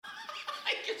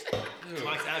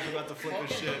Mike's after about to flip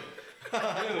his shit.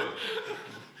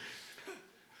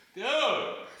 Dude.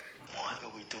 What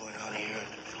are we doing out here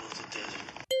in the middle of the desert?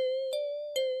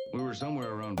 We were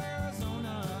somewhere around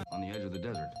Arizona, on the edge of the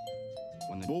desert,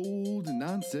 when the Bold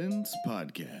Nonsense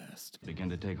Podcast began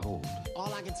to take hold.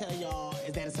 All I can tell y'all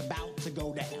is that it's about to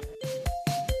go down.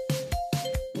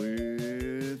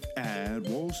 with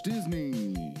Walt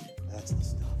Disney. That's the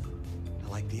stuff. I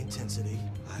like the intensity.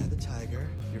 Eye of the tiger.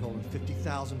 You're holding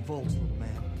 50,000 volts, little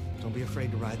man. Don't be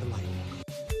afraid to ride the lightning.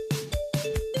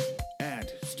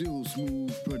 At Still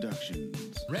Smooth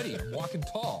Productions. Ready, I'm walking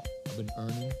tall. I've been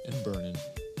earning and burning,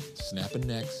 snapping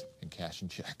necks and cashing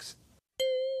checks.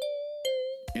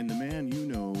 And the man you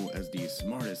know as the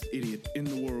smartest idiot in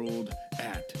the world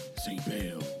at St.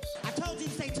 Bale's. I told you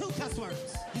to say 2 cuss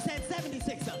words. You said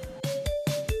 76 of them.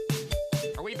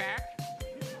 Are we back?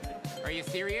 Are you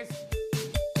serious?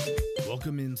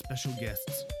 Welcome in special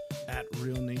guests at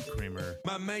Real Nate Kramer.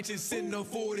 My mansion sitting on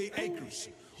 40 acres.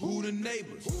 Who the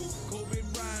neighbors? Kobe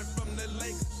Bryant from the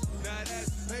Lakers. Now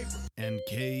that's paper. And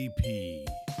KP.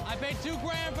 I paid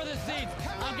 $2,000 for the seats.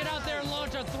 I'll get out there and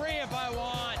launch a 3 if I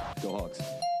want. Go Hawks.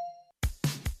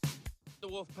 The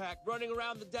wolf pack running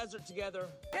around the desert together.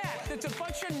 Yeah, it's a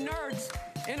bunch of nerds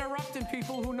interrupting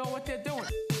people who know what they're doing.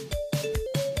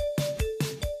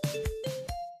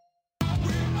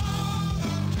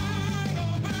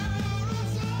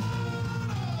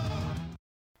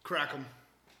 Crack 'em.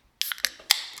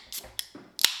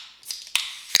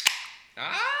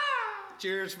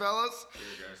 Cheers, fellas.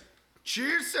 Cheers, guys.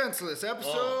 Cheers, Senseless.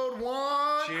 Episode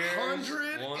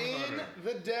 100 Cheers. in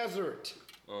the desert.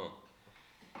 Oh.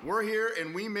 We're here,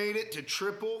 and we made it to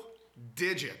triple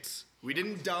digits. We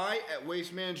didn't die at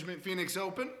Waste Management Phoenix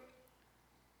Open.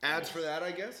 Ads for that, I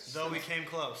guess. Though we came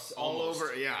close. All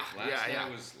over, yeah. Last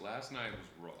night was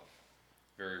rough.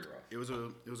 Very rough. It was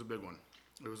a big one.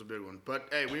 It was a big one. But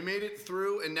hey, we made it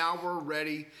through, and now we're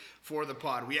ready for the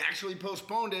pod. We actually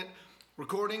postponed it,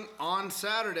 recording on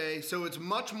Saturday, so it's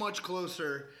much, much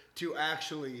closer to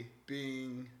actually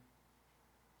being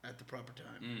at the proper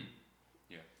time.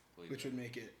 Yeah, which would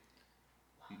make it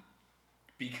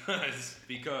because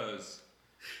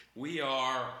we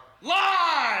are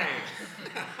live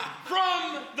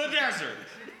from the desert.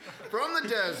 From the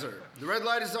desert. The red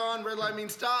light is on. Red light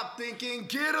means stop thinking.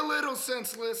 Get a little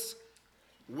senseless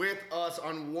with us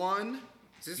on one.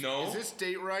 Is this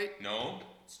date right? No,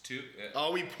 it's 2.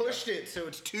 Oh, we pushed it, so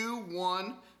it's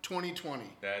 2/1/2020.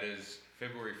 That is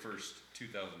February 1st,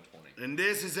 2020. And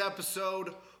this is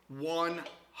episode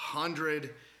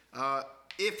 100.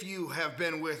 If you have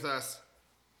been with us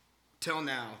till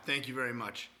now, thank you very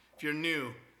much. If you're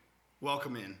new,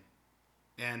 welcome in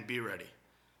and be ready.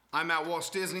 I'm at Walt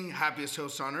Disney, happiest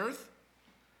host on earth.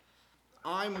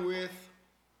 I'm with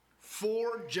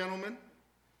 4 gentlemen,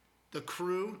 the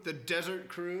crew, the desert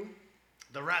crew.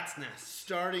 The rat's nest.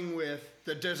 Starting with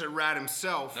the desert rat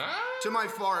himself. To my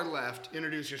far left,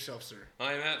 introduce yourself, sir.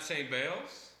 I'm at St.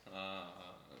 Bale's,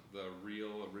 the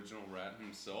real original rat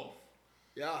himself.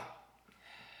 Yeah.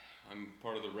 I'm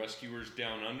part of the Rescuers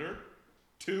Down Under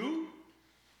 2,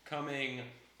 coming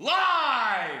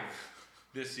live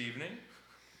this evening.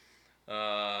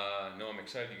 No, I'm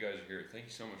excited you guys are here. Thank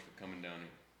you so much for coming down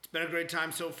here. It's been a great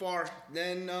time so far.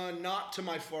 Then not to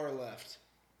my far left.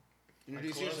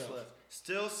 Introduce yourself. Left.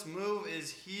 Still Smooth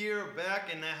is here, back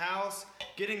in the house,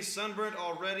 getting sunburned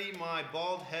already. My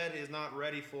bald head is not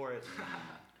ready for it.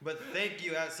 But thank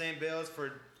you at St. Bale's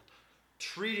for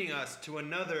treating us to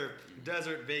another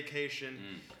desert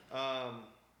vacation. I'm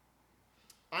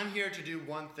here to do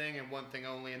one thing and one thing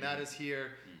only, and that is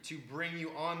here to bring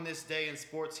you on this day in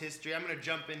sports history. I'm going to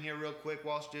jump in here real quick,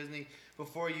 Walt Disney,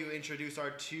 before you introduce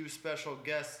our 2 special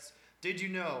guests. Did you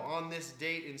know, on this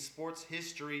date in sports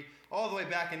history, all the way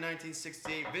back in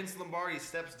 1968, Vince Lombardi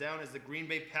steps down as the Green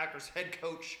Bay Packers head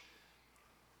coach.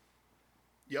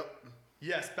 Yep.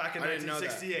 Yes, back in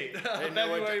 1968.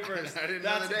 February 1st. I didn't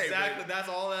know the day. That's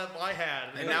all that I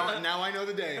had. And now I know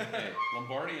the day. Hey,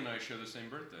 Lombardi and I share the same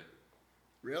birthday.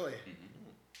 Really?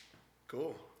 Mm-hmm.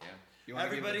 Cool. Yeah.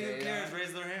 Everybody who cares,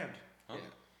 raise their hand. Huh?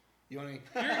 Yeah. You want to?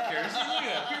 Pure cares. Look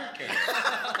at that. Pure cares.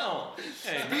 Oh.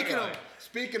 Hey,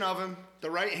 speaking of him, the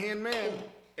right hand man.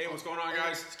 Hey, what's going on,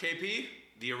 guys? It's KP,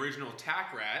 the original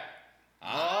tack rat.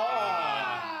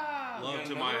 Love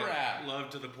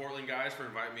to the Portland guys for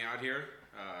inviting me out here.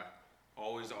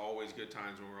 Always good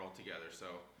times when we're all together.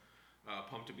 So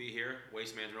pumped to be here.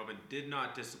 Waste Management Open did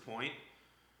not disappoint.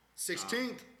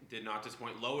 16th. Did not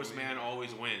disappoint. Lowest man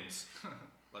always wins.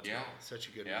 Let's go. Such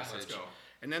a good message. Let's go.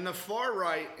 And then the far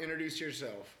right, introduce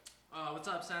yourself. What's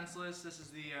up, Senseless? This is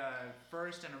the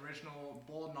first and original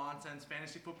Bold Nonsense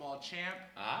Fantasy Football champ.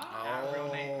 At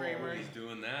Real Nate Kramer. He's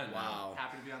doing that. Wow.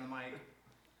 Happy to be on the mic.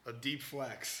 A deep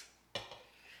flex.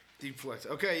 Deep flex.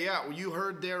 Okay, yeah. Well, you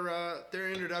heard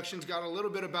their introductions. Got a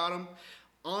little bit about them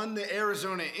on the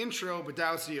Arizona intro, but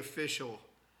that was the official.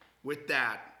 With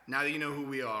that, now that you know who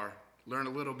we are, learn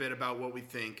a little bit about what we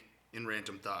think in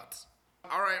Random Thoughts.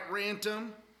 All right,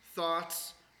 Random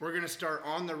Thoughts. We're gonna start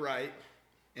on the right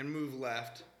and move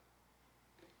left.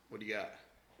 What do you got?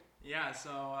 Yeah, so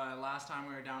last time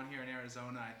we were down here in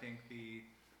Arizona, I think the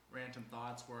Random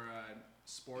Thoughts were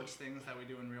sports things that we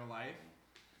do in real life.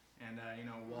 And,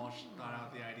 Walsh thought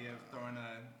out the idea of throwing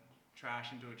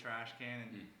trash into a trash can.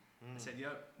 And I said,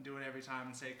 yep, do it every time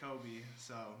and say Kobe.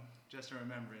 So, just a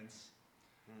remembrance.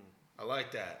 I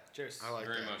like that. Cheers. I like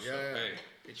Very that. much Yeah, so. yeah.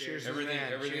 Hey, Cheers everything to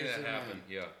the man. Cheers that to the happened. man.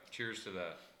 Yeah. Cheers to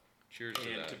that. Cheers to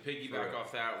And that. to piggyback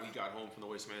off that, we got home from the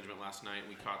Waste Management last night.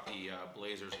 We caught the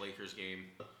Blazers-Lakers game,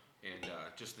 and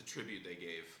just the tribute they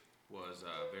gave was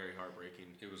very heartbreaking.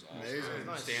 It was awesome.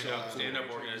 Amazing.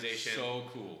 Stand-up organization. So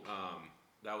cool.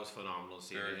 That was phenomenal to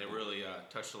see. It really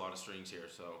touched a lot of strings here.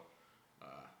 So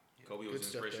Kobe was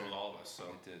inspirational to all of us. So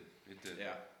It did.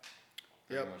 Yeah.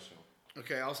 Very Yep. much so.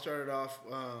 Okay, I'll start it off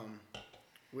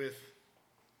with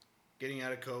getting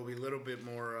out of Kobe, a little bit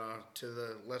more to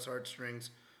the less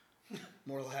heartstrings,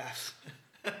 more laughs.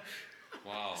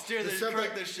 Wow. Steer the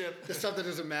correct the ship. The stuff that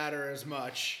doesn't matter as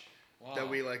much that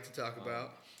Wow. we like to talk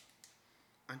about.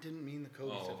 I didn't mean the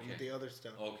Kobe stuff, I meant the other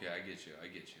stuff. Okay, I get you.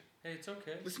 Hey, it's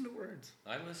okay. Listen to words.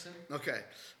 I listen. Okay,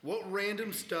 what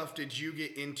random stuff did you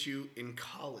get into in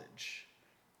college?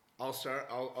 I'll start.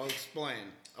 I'll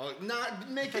explain. I'll not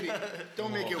make it.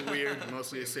 Don't make it weird.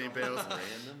 Mostly at St. Bale's.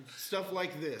 Random Stuff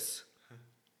like this.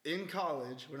 In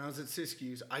college, when I was at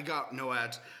Siskiyous, I got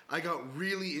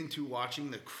really into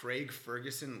watching the Craig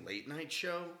Ferguson late night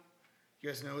show. You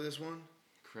guys know this one?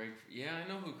 Yeah, I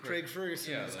know who Craig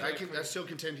Ferguson is. I still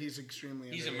contend he's extremely.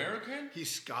 He's underrated. American?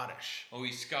 He's Scottish. Oh,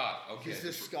 he's Scott. Okay. He's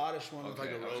the Scottish one with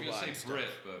like a robot. I was gonna and say stuff. Brit,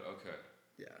 but okay.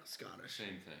 Yeah, Scottish.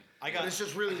 Same thing. But it's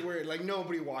just really weird. Like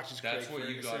nobody watches. That's Craig what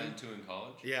you got Ferguson. into in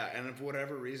college? Yeah, and for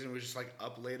whatever reason, it was just like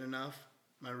up late enough.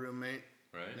 My roommate.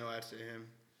 Right. No ads to him.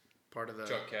 Part of the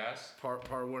Chuck Cass. Part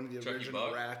one of the Chucky original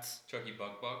Buck? Rats. Chucky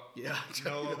Buck. Yeah.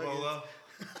 Noah Bolo.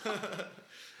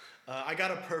 I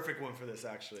got a perfect one for this,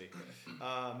 actually.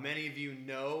 Many of you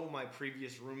know my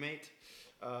previous roommate,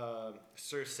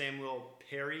 Sir Samuel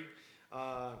Perry.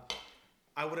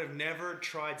 I would have never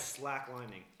tried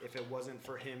slacklining if it wasn't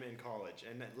for him in college.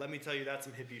 And let me tell you, that's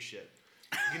some hippie shit.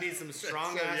 You need some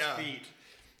strong-ass feet.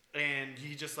 And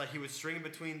he would string in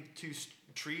between two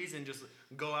trees and just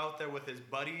go out there with his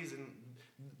buddies, and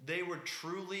they were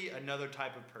truly another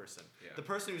type of person. Yeah. The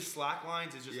person who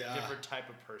slacklines is just a different type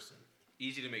of person.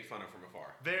 Easy to make fun of from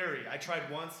afar. Very. I tried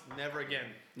once, never again.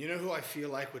 You know who I feel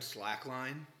like would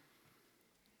slackline?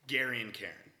 Gary and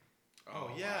Karen. Oh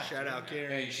yeah. Shout out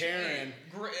Gary and Karen.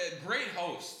 Great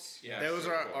hosts. Yeah. Those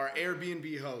are our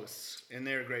Airbnb hosts, and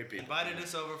they're great people. Invited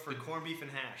us over for corned beef and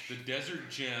hash. The Desert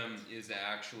Gem is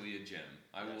actually a gem.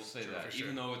 I will say that,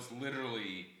 even though it's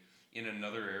literally in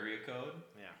another area code.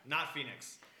 Yeah. Not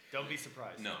Phoenix. Don't be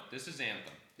surprised. No, this is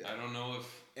Anthem. I don't know if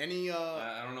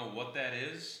I don't know what that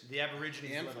is. The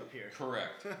Aborigines live up here.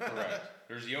 Correct.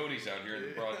 There's Yodis out here in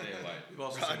the broad daylight. We've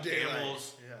also seen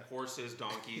camels, horses,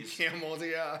 donkeys. Camels,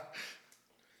 yeah.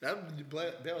 That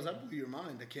blew your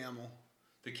mind, the camel.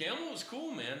 The camel was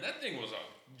cool, man. That thing was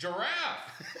a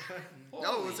giraffe.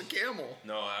 No, it was a camel.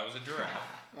 No, that was a giraffe.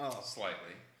 Oh.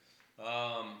 Slightly.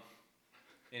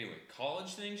 Anyway,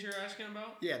 college things you're asking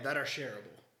about? Yeah, that are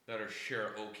shareable.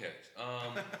 Okay.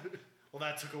 Well,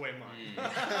 that took away mine.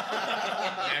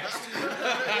 Next.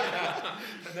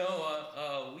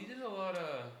 No, we did a lot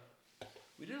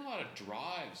of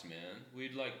drives, man.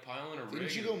 We'd like pile in a rig.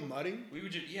 Didn't you go mudding?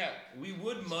 We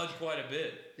would mud quite a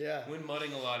bit. Yeah. We're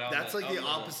mudding a lot out. That's like the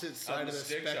opposite side of the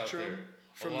spectrum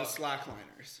from the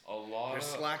slackliners.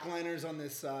 There's slackliners on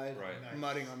this side,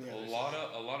 mudding on the other side.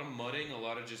 A lot of mudding, a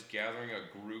lot of just gathering a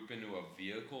group into a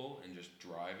vehicle and just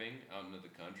driving out into the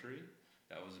country.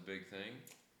 That was a big thing.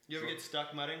 You ever get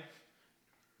stuck mudding?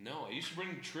 No, I used to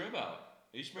bring the trib out.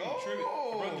 I brought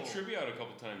the trib out a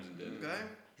couple times and did it. Okay.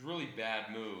 It was a really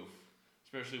bad move,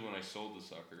 especially when I sold the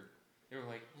sucker. They were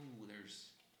like, "Ooh, there's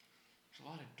a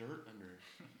lot of dirt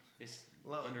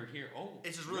under here." Oh,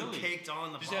 it's just really caked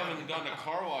on the just bottom. haven't gotten a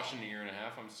car wash in a year and a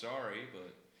half. I'm sorry,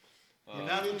 but you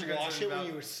didn't wash it when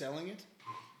you were selling it?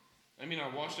 I mean,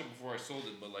 I washed it before I sold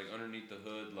it, but like underneath the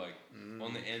hood, like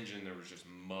on the engine, there was just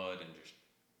mud and just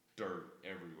dirt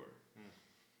everywhere.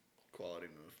 Quality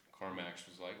move. Carmax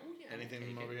was like, "Oh yeah." Anything we'll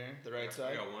from take over it. here? The right I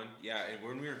side? got one. Yeah, and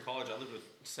when we were in college, I lived with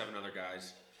 7 other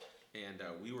guys, and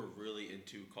we were really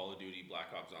into Call of Duty Black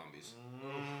Ops Zombies.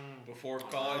 Before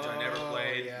college, I never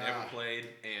played,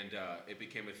 and it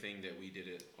became a thing that we did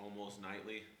it almost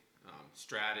nightly.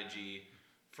 Strategy,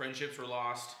 friendships were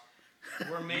lost.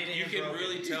 We're made You can broken.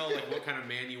 really tell like what kind of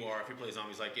man you are if you play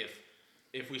zombies. Like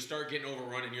if we start getting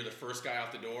overrun and you're the first guy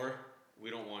out the door, we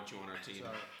don't want you on our team.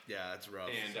 Yeah, that's rough.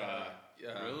 And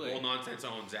Really? Old Nonsense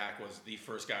own Zach was the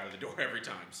first guy out of the door every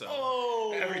time.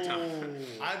 So every time.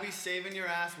 I'd be saving your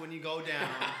ass when you go down,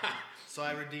 so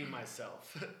I redeem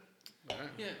myself.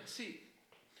 Yeah, see,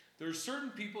 there's certain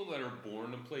people that are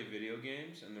born to play video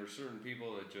games, and there's certain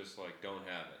people that just like don't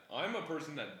have it. I'm a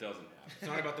person that doesn't have it. It's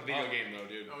not about the video game though,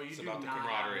 dude. Oh, you it's do about the not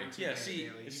camaraderie. have Yeah, Daily. see,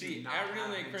 You see, do not at Real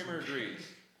have Nate it. Kramer agrees.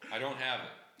 I don't have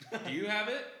it. Do you have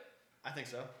it? I think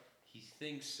so. He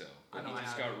thinks so. I But know he I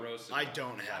just have got it. roasted. I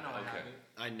don't have I know it. I have Okay.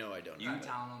 it. I know I don't You have got it.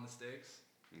 talent on the sticks.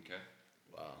 Okay.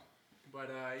 Wow. But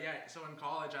yeah, so in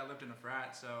college I lived in a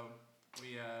frat, so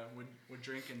we would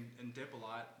drink and dip a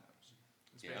lot.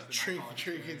 It was Yeah. basically my college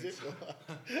Drink and dip.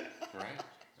 experience. Right?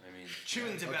 I mean,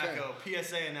 Chewing tobacco.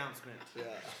 PSA announcement. Yeah.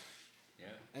 yeah.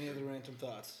 Any other random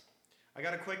thoughts? I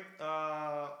got a quick.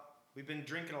 We've been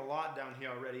drinking a lot down here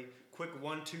already. Quick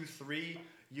 1, 2, 3.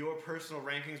 Your personal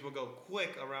rankings will go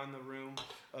quick around the room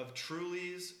of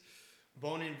Truly's,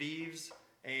 Bon and Vives,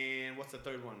 and what's the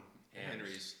third one?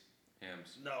 Henry's.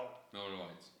 Hams. No. No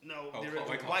lights. No. Oh, the original.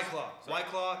 White Claws. White Claw. Sorry. White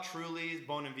Claw, Truly's,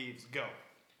 Bon and Vives. Go.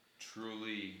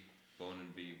 Truly, Bone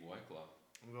and Beef White Claw.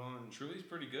 I'm going. Truly's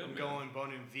pretty good, I'm man. going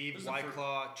Bon and Vives, Who's the White first-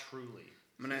 Claw, Truly.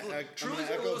 I'm gonna Truly's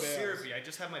a echo little Bales. syrupy. I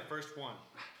just had my first one.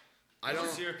 I It's don't.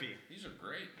 syrupy. These are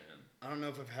great, man. I don't know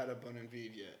if I've had a Bon and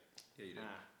Vide yet. Yeah, you did.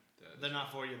 They're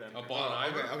not for you then. A Bon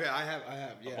Iver? Okay, I have.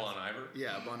 Yeah. A Bon Iver?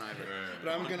 Yeah, Bon Iver. Right.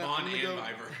 But I'm gonna. Bon I'm gonna and go.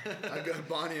 Iver. I go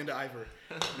Bon and Iver.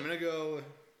 I'm gonna go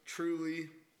Truly,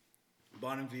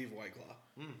 Bon and Vive White Claw.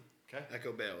 Okay.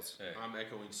 Echo Bales. Hey. I'm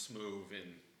echoing Smooth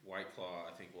and White Claw.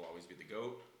 I think will always be the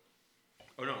GOAT.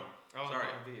 Oh no, sorry.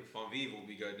 Bon Vive. Bon Vive will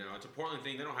be good now. It's a Portland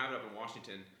thing. They don't have it up in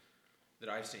Washington that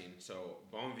I've seen. So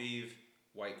Bon Vive,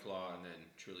 White Claw, and then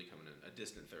Truly coming in a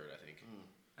distant third, I think.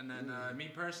 And then me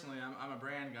personally, I'm a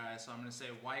brand guy, so I'm gonna say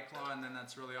White Claw, and then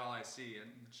that's really all I see,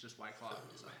 and it's just White Claw.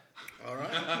 So. All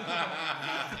right.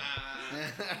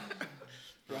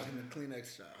 Rocking the Kleenex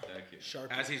style. Thank you.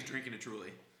 Sharp. As he's drinking it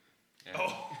Truly. Yeah.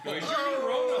 No, he's trying to get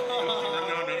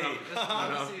Rona.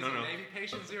 No. Maybe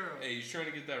patient zero. Hey, he's trying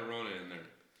to get that Rona in there.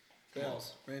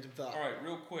 Bales. Random thought. All right,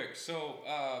 real quick. So,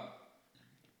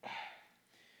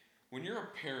 when you're a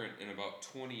parent in about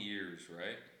 20 years,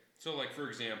 right? So, like, for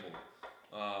example,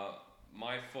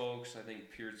 my folks, I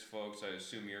think Pierce's folks, I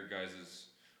assume your guys'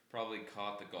 probably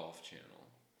caught the Golf Channel.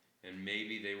 And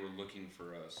maybe they were looking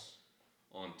for us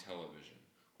on television.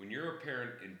 When you're a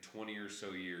parent in 20 or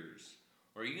so years,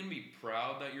 are you going to be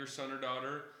proud that your son or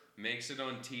daughter makes it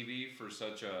on TV for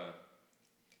such a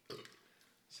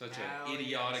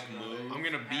idiotic move? I'm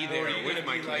gonna be Or there are you with gonna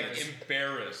my be, like, kids.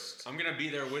 embarrassed? I'm gonna be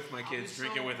there with my kids,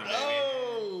 drinking with them, baby.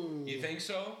 Oh. You think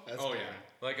so? Oh yeah.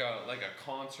 Like a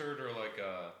concert or like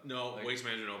a No, Waste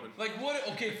Management Open. like what?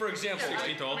 Okay, for example,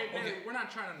 16th hole. Okay. We're not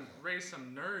trying to raise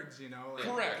some nerds, you know. Like,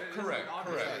 Correct, this is correct,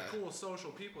 obviously correct. Cool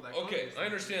social people that. go to Okay, these I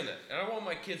understand that, and I want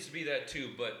my kids to be that too.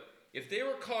 But if they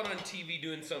were caught on TV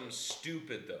doing something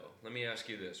stupid, though, let me ask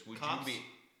you this: would Cops? you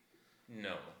be?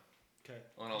 No. Okay.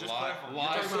 On a Just live clarify.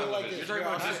 live You're talking about television. like You're talking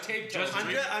about this. just tape Just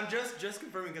television. I'm just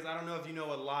confirming because I don't know if you know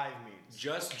what live means.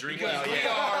 Just drinking. Because we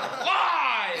are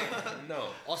live. No.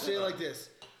 I'll say it like this.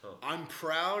 I'm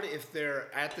proud if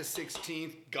they're at the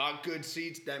 16th, got good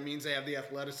seats. That means they have the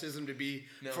athleticism to be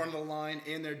front of the line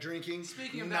and they're drinking.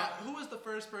 Speaking of that, who was the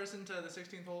first person to the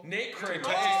 16th hole? Nate Kramer.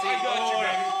 Touch the seat. I got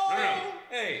you, baby.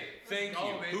 No. Hey, thank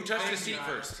Oh, you. baby, Who touched thank the you seat guys.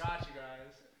 first? Got you guys.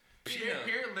 Peanut.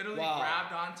 Pierre literally Wow.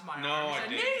 grabbed onto my No, arm I and said,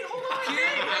 didn't. Nate, hold on,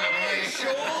 Get Nate. my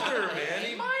shoulder, man.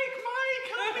 He- Mike.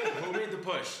 Who made the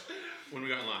push when we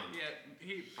got in line?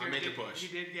 Yeah, I made the did- push. He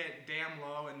did get damn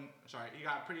low, and sorry, he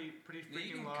got pretty You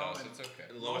freaking can low. cuss, and it's okay.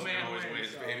 Lowest man always wins, wins,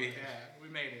 so, baby. Yeah, we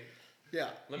made it. Yeah.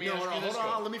 Let me no, ask hold you on, this, hold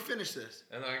on. though. Let me finish this.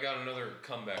 And I got another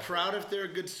comeback. Proud if they're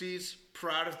good seats.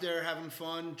 Proud if they're having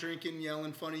fun, drinking,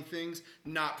 yelling funny things.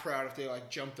 Not proud if they like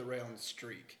jump the rail and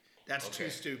streak. That's Okay. too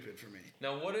stupid for me.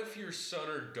 Now, what if your son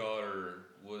or daughter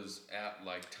was at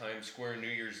like Times Square New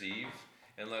Year's Eve,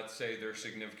 and let's say their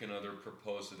significant other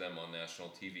proposed to them on national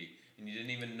TV, and you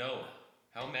didn't even know it?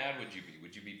 How mad would you be?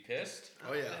 Would you be pissed?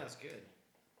 Oh yeah. That's good.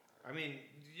 I mean,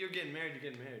 you're getting married.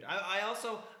 You're getting married. I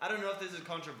also don't know if this is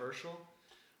controversial,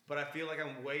 but I feel like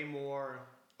I'm way more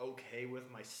okay with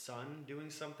my son doing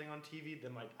something on TV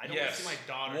than I don't want to see my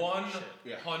daughter.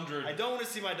 100. I don't want to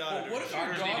see my daughter. Well, what if your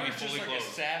Daughters need to be daughter's just fully like clothed.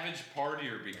 a savage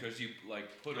partier because you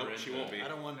like put her in? She won't be. I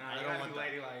don't want. Nah, I you don't gotta want be that.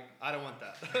 ladylike. I don't want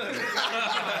that.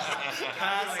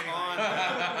 Pass on.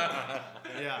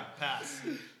 Yeah, pass.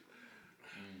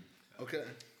 Okay.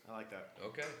 I like that.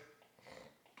 Okay.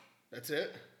 That's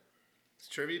it? It's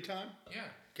trivia time? Yeah.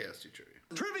 Okay, let's do trivia.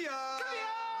 Trivia!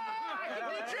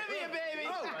 Trivia, baby!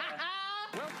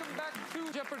 Welcome back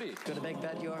to Jeopardy! Gonna make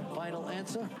that your final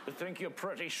answer? You think you're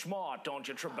pretty smart, don't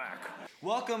you, Trebek?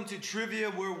 Welcome to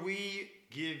Trivia, where we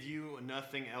give you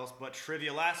nothing else but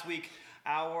trivia. Last week,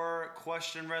 our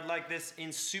question read like this: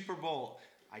 in Super Bowl,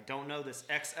 I don't know this,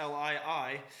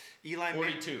 XLII, Eli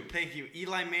 42. Thank you.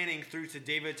 Eli Manning threw to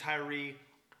David Tyree,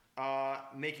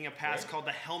 making a pass called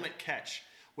the helmet catch,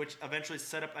 which eventually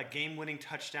set up a game-winning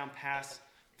touchdown pass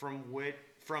from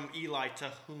Eli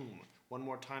to whom? One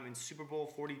more time. In Super Bowl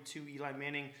 42, Eli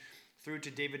Manning threw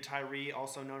to David Tyree,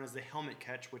 also known as the helmet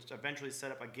catch, which eventually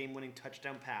set up a game-winning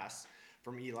touchdown pass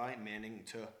from Eli Manning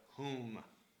to whom?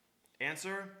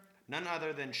 Answer: none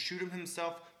other than shoot him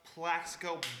himself,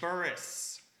 Plaxico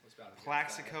Burress.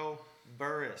 Plaxico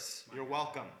Burress. You're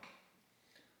welcome.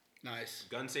 Nice.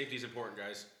 Gun safety is important,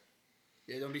 guys.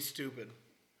 Yeah, don't be stupid.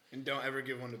 And don't ever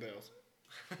give one to Bales.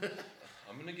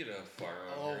 I'm gonna get a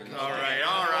firearm. here in All this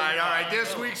right.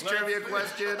 This week's trivia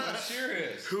question. I'm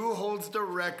serious. Who holds the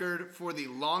record for the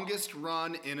longest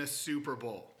run in a Super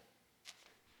Bowl?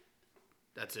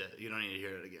 That's it. You don't need to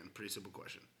hear it again. Pretty simple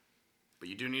question. But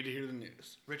you do need to hear the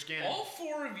news. Rich Gannon. All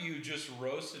four of you just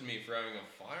roasted me for having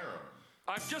a firearm.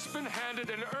 I've just been handed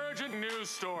an urgent news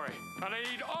story, and I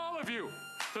need all of you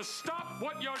to stop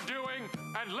what you're doing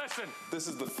and listen. This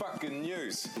is the fucking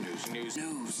news. News.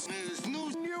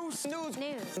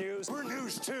 We're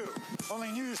news too.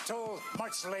 Only news told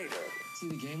much later. See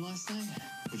the game last night?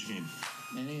 Which game?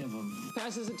 Any of them.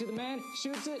 Passes it to the man,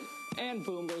 shoots it, and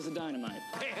boom goes the dynamite.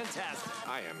 Fantastic.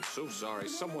 I am so sorry.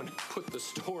 Someone put the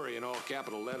story in all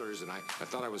capital letters, and I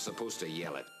thought I was supposed to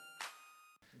yell it.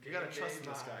 You gotta trust in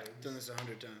this guy. I've done this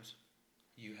 100 times.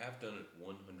 You have done it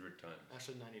 100 times.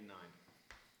 Actually, 99.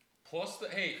 Plus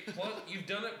you've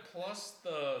done it plus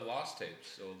the lost tapes,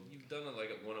 so you've done it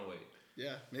like at 108.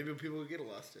 Yeah, maybe people will get a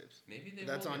lost tapes. Maybe they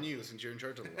That's will. on you since you're in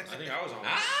charge of the lost I tapes. think I was on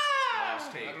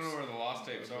lost tapes. I don't know where the lost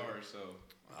tapes are, so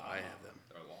I have them.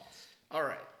 they're lost. All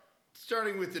right.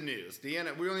 Starting with the news. We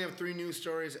only have 3 news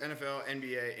stories: NFL,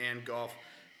 NBA, and golf.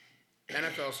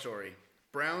 NFL story.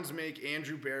 Browns make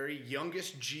Andrew Berry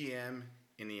youngest GM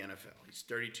in the NFL. He's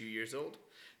 32 years old.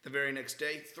 The very next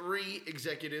day, 3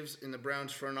 executives in the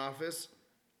Browns front office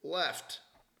left,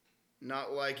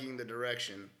 not liking the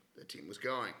direction the team was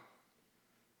going.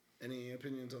 Any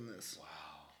opinions on this? Wow.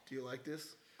 Do you like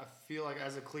this? I feel like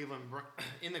as a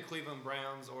in the Cleveland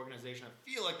Browns organization, I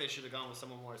feel like they should have gone with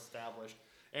someone more established.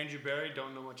 Andrew Berry,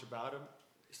 don't know much about him.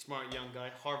 Smart young guy,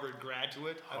 Harvard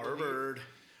graduate. I Harvard. believe.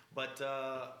 But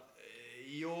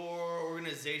your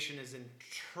organization is in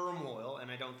turmoil, and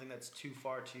I don't think that's too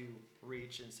far to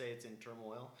reach and say it's in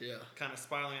turmoil. Yeah. Kind of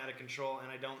spiraling out of control,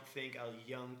 and I don't think a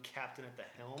young captain at the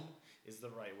helm is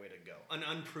the right way to go. An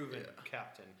unproven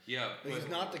captain. Yeah. He's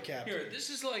not the captain. Here, this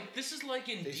is like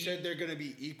in. They said they're going to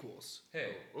be equals.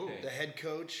 Hey, The head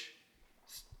coach,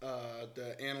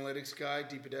 the analytics guy,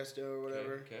 DiPodesto or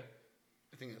whatever. Okay.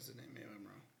 I think that's the name. Maybe I'm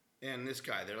wrong. And this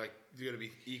guy, they're going to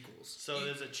be equals. So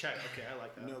there's a check. Okay, I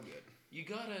like that. No good. You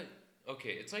gotta. Okay,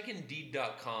 it's like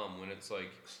Indeed.com when it's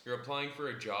like you're applying for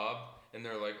a job and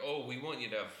they're like, "Oh, we want you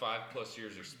to have 5+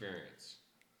 years experience."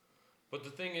 But the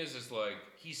thing is like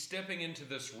he's stepping into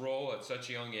this role at such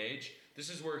a young age. This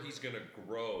is where he's gonna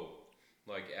grow,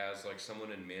 like as like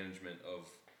someone in management of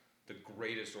the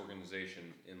greatest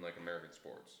organization in like American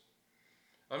sports.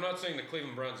 I'm not saying the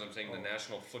Cleveland Browns. I'm saying the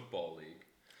National Football League.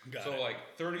 Got So it. like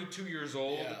 32 years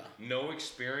old, no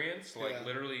experience. Like Yeah.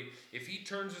 literally, if he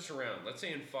turns this around, let's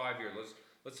say in 5 years,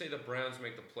 let's say the Browns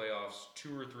make the playoffs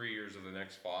 2 or 3 years of the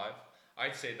next 5.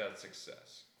 I'd say that's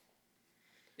success.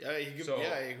 Yeah, he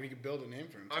could build a name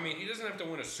for himself. I mean, he doesn't have to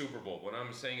win a Super Bowl. What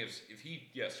I'm saying is, if he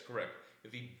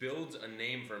builds a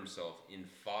name for himself in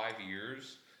 5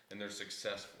 years and they're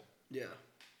successful,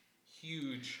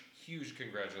 huge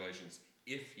congratulations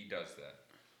if he does that.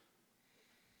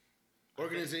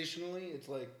 Organizationally, it's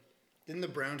like, didn't the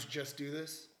Browns just do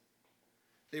this?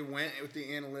 They went with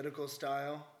the analytical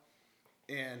style,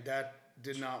 and that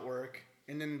did not work.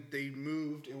 And then they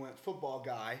moved and went football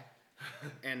guy,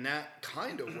 and that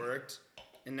kind of worked.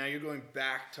 And now you're going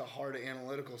back to hard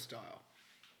analytical style.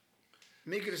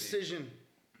 Make a decision.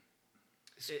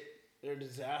 They're a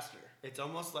disaster. It's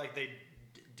almost like they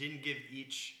didn't give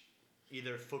each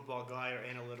either football guy or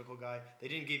analytical guy. They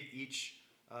didn't give each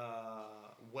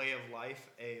way of life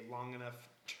a long enough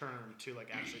term to like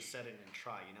actually set it and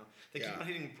try. You know, they keep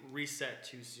hitting reset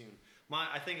too soon.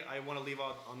 I think I want to leave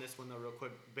out on this one though real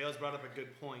quick. Bale's brought up a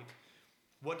good point.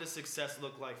 What does success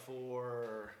look like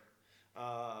for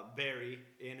Barry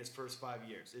in his first 5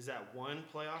 years? Is that 1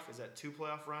 playoff? Is that 2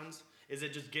 playoff runs? Is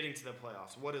it just getting to the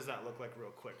playoffs? What does that look like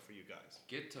real quick for you guys?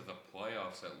 Get to the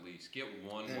playoffs at least. Get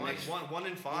one. One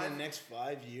in 5? In the next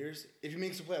 5 years, if he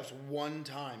makes the playoffs one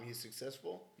time, he's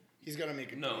successful. He's got to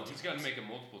make it. No, he's got to make it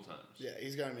multiple times. Yeah,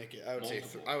 he's got to make it. I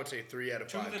would say 3 out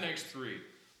of 5. 2 of the next 3.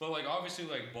 But like obviously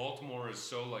like Baltimore is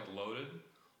so like loaded.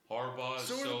 Harbaugh is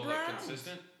so like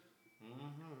consistent.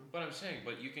 But I'm saying,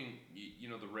 but you can, you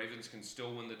know, the Ravens can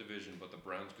still win the division, but the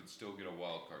Browns could still get a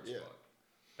wild card spot.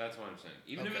 That's what I'm saying.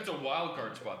 Even if it's a wild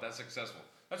card spot, that's successful.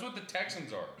 That's what the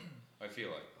Texans are. I feel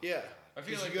like. Yeah. I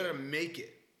feel like you got to make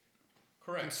it.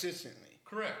 Correct. Consistently.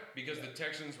 Correct, because the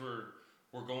Texans were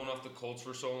going off the Colts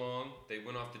for so long. They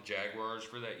went off the Jaguars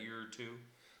for that year or 2.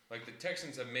 Like the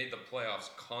Texans have made the playoffs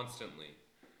constantly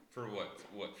for what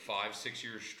 5-6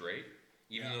 years straight.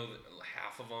 Even though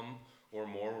half of them or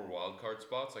more were wild card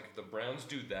spots. Like if the Browns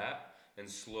do that and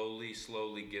slowly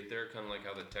get there, kind of like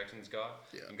how the Texans got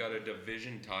and got a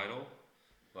division title,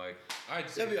 like I'd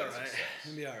say that'd be all right.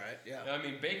 It'd be all right. Yeah. I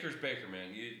mean, Baker's Baker,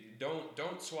 man. You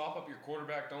don't swap up your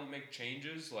quarterback. Don't make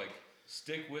changes. Like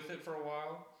stick with it for a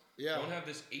while. Yeah. Don't have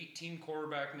this 18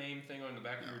 quarterback name thing on the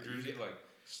back of your jersey. Like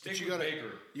stick with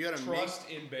Baker. You gotta trust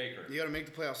in Baker. You got to make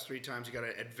the playoffs 3 times. You got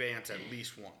to advance at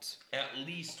least once. At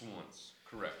least once.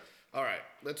 Correct. All right,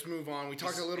 let's move on. We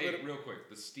talked a little bit. Real quick,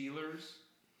 the Steelers.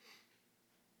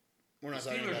 We're not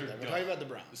talking about that. We're talking about the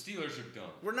Browns. The Steelers are done.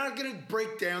 We're not going to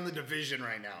break down the division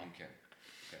right now. Okay.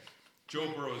 Joe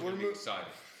Burrow is going to be excited.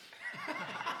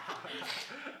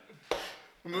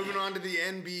 We're moving on to the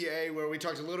NBA, where we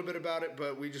talked a little bit about it,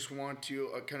 but we just want to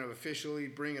kind of officially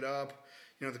bring it up.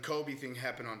 You know, the Kobe thing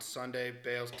happened on Sunday.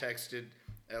 Bales texted,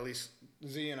 at least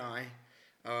Z and I,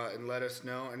 and let us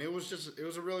know. And it was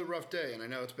a really rough day. And I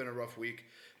know it's been a rough week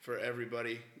for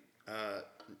everybody.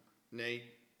 Nate,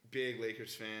 big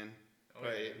Lakers fan.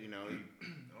 You know,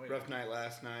 rough night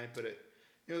last night, but it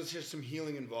was just some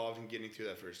healing involved in getting through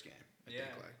that first game.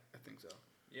 I think so.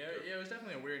 Yeah, it was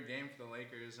definitely a weird game for the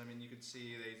Lakers. I mean, you could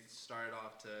see they started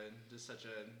off to just such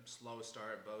a slow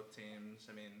start, both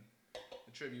teams. I mean,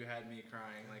 the tribute had me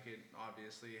crying. Like, it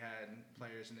obviously had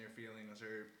players in their feelings,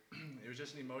 or it was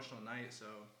just an emotional night. So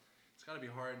it's got to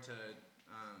be hard to,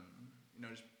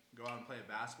 just go out and play a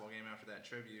basketball game after that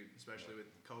tribute, especially with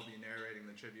Kobe narrating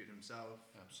the tribute himself.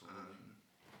 Absolutely.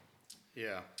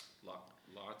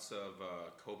 Lots of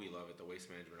Kobe love at the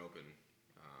Waste Management Open.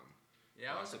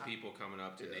 Lots of people coming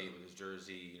up to Nate with his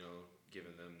jersey,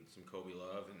 giving them some Kobe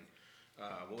love. And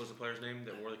what was the player's name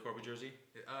that wore the Kobe jersey?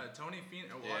 Tony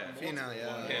Finau. Finau,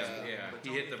 He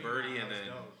hit the birdie and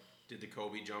then did the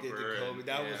Kobe jumper.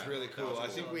 That was really cool. I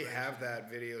think we have that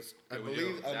video. I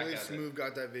believe Smooth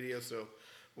got that video, so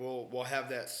we'll have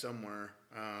that somewhere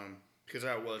because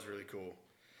that was really cool.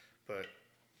 But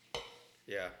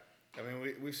yeah, I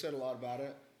mean we've said a lot about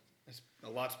it. A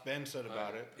lot's been said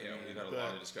about it. Yeah, we've had a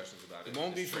lot of discussions about it. It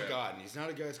won't be forgotten. He's not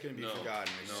a guy that's going to be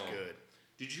forgotten. It's good.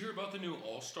 Did you hear about the new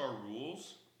All-Star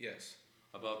rules? Yes.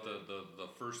 About the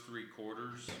first 3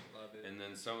 quarters. Love it. And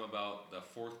then some about the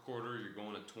fourth quarter, you're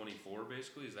going at 24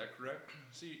 basically. Is that correct?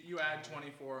 So you add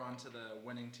 24 onto the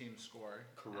winning team score.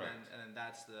 Correct. And then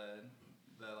that's the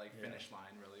finish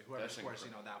line, really. Whoever scores,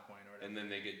 at that point or whatever. And then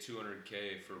they get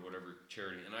 $200K for whatever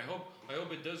charity. And I hope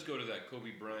it does go to that Kobe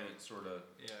Bryant sort of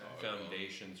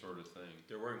foundation sort of thing.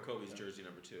 They're wearing Kobe's jersey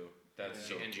number 2. That's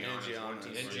so Giannis.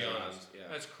 Yeah.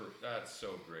 That's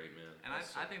so great, man. And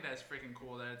I think that's freaking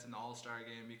cool that it's an All-Star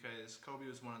game, because Kobe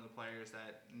was one of the players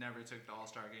that never took the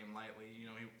All-Star game lightly.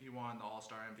 He won the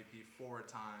All-Star MVP 4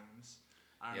 times.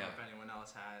 I don't know if anyone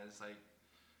else has.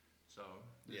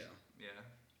 Yeah,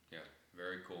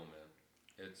 very cool,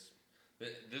 man.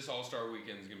 This All-Star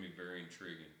weekend is gonna be very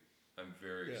intriguing. I'm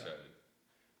very excited.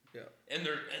 Yeah. And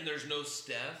there's no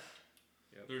Steph.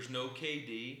 Yep. There's no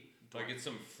KD. Like, it's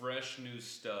some fresh new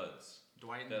studs.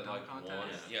 Dwight in the dunk contest.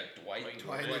 Dwight in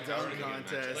the dunk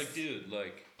contest. Like, dude,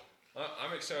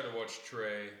 I'm excited to watch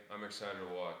Trey. I'm excited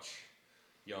to watch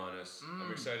Giannis. I'm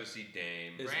excited to see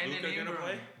Dame. Is Luka gonna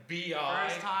play? B.I.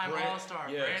 First time All-Star.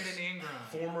 Yes. Brandon Ingram.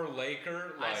 Former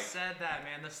Laker. I said that,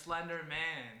 man. The slender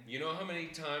man. You know how many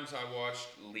times I watched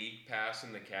League Pass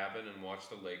in the cabin and watched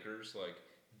the Lakers? Like,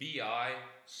 B.I.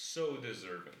 so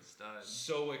deserving. Stud.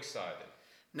 So excited.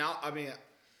 Now, I mean,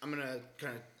 I'm going to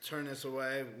kind of turn this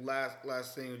away.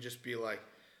 Last thing would just be like,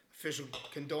 official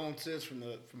condolences from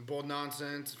Bold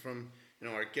Nonsense, from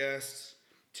our guests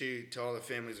to all the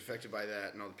families affected by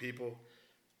that and all the people.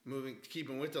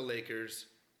 Keeping with the Lakers,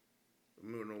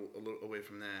 moving a little away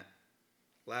from that.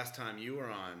 Last time you were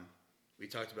on, we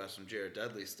talked about some Jared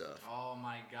Dudley stuff. Oh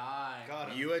my God.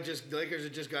 The Lakers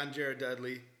had just gotten Jared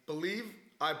Dudley.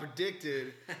 I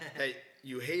predicted that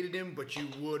you hated him, but you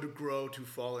would grow to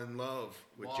fall in love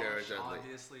with Jared Dudley.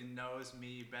 Obviously knows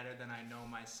me better than I know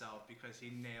myself because he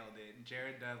nailed it.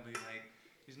 Jared Dudley,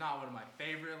 he's not one of my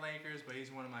favorite Lakers, but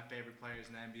he's one of my favorite players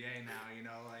in the NBA now.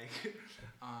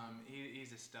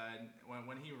 He's a stud.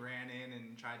 When he ran in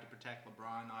and tried to protect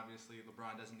LeBron, obviously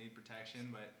LeBron doesn't need protection,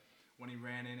 but when he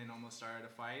ran in and almost started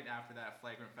a fight after that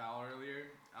flagrant foul earlier,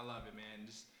 I love it, man.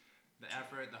 Just the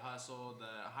effort, the hustle,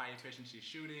 the high efficiency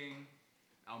shooting.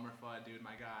 Elmer Fudd, dude,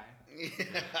 my guy.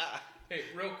 Hey,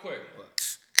 real quick.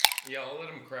 Yeah, I'll let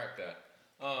him crack that.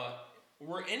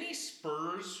 Were any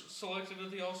Spurs selected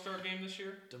at the All-Star game this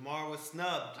year? DeMar was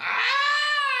snubbed.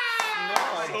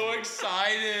 So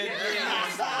excited.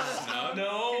 Snub?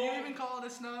 No. Can you even call it a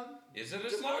snub? Is it a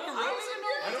snub?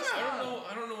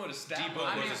 I don't know what a stat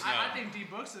was. I think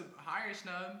D-Book's a higher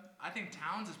snub. I think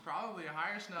Towns is probably a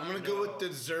higher snub. I'm going to go with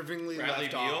deservingly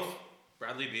left off.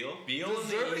 Bradley Beal?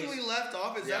 Deservingly left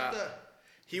off? Is that the...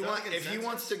 If he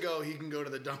wants to go, he can go to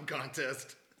the dunk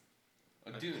contest.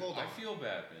 Dude, I feel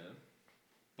bad, man.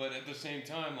 But at the same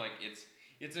time,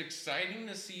 it's exciting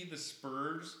to see the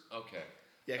Spurs. Okay.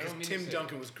 Yeah, because Tim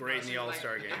Duncan was great in the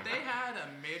All-Star game. If they had a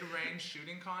mid-range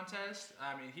shooting contest,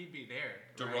 he'd be there.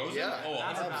 DeRozan? Right? Yeah, oh,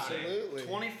 that's absolutely.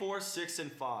 24, 6,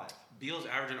 and 5. Beal's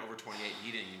averaging over 28.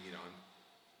 He didn't even get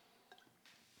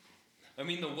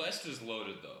on. The West is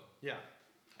loaded, though. Yeah.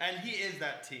 And he is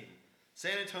that team.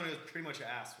 San Antonio is pretty much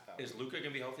ass without him. Is Luka going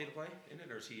to be healthy to play in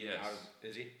it, or is he out?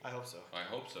 Is he? I hope so. I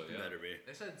hope so, yeah. Better be.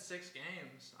 They said 6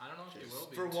 games. I don't know if he will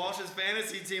be. For Walsh's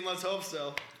fantasy team, let's hope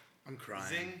so. I'm crying.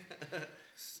 Zing.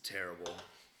 It's terrible.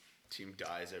 Team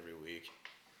dies every week.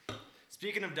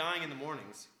 Speaking of dying in the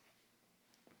mornings.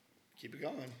 Keep it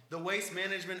going. The Waste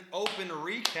Management Open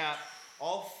recap.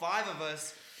 All 5 of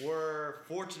us were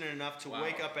fortunate enough to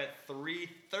wake up at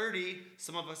 3:30.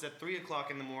 Some of us at 3 o'clock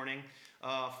in the morning.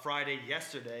 Friday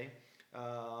yesterday.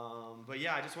 But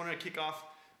yeah, I just wanted to kick off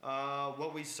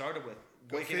what we started with.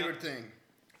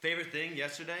 Favorite thing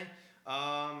yesterday?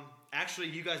 Actually,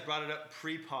 you guys brought it up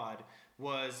pre-pod.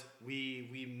 Was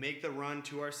we make the run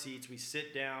to our seats. We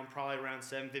sit down probably around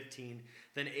 7:15.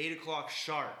 Then 8 o'clock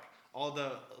sharp. All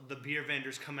the beer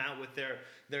vendors come out with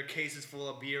their cases full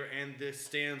of beer and the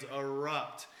stands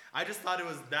erupt. I just thought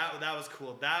that was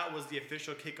cool. That was the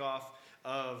official kickoff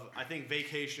of, I think,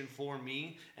 vacation for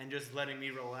me, and just letting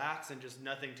me relax and just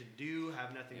nothing to do,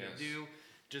 have nothing to do,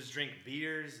 just drink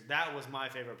beers. That was my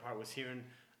favorite part, was hearing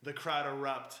the crowd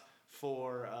erupt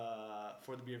for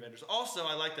the beer vendors. Also,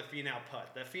 I like the Finau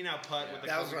putt. The Finau putt with the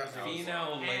that was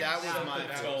Finau, that was my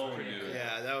tone, dude.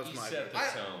 Yeah, that was my set the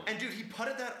tone. And dude, he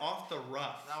putted that off the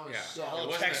rough. That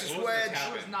was Texas wedge.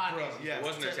 It was not easy. Yeah, it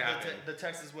wasn't a tap. The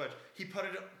Texas wedge. He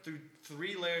putted it through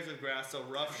 3 layers of grass, so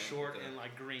rough, short, and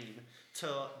green,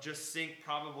 to just sink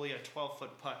probably a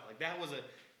 12-foot putt. That was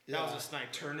a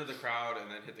snipe. Turn to the crowd and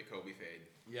then hit the Kobe fade.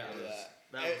 Yeah.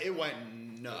 It went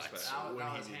nuts when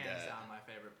that he was did hands that. down my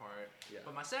favorite part. Yeah.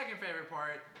 But my second favorite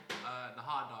part, the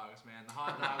hot dogs, man. The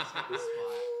hot dogs hit the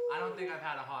spot. I don't think I've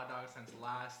had a hot dog since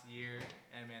last year,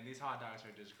 and man, these hot dogs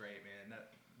are just great, man.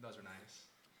 Those are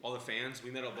nice. All the fans,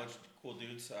 we met a bunch of cool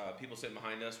dudes. People sitting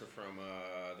behind us were from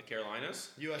the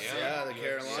Carolinas. USC. Yeah, the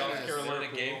Carolinas. South Carolina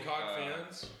Cool. Gamecock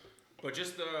fans. But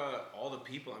just all the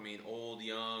people, old,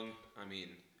 young,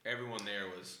 everyone there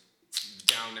was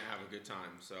down to have a good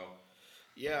time. So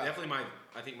yeah, definitely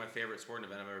I think my favorite sporting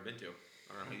event I've ever been to.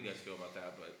 I don't know how you guys feel about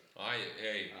that, but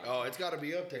it's got to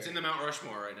be up there. It's in the Mount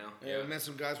Rushmore right now. Yeah, we met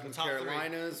some guys from the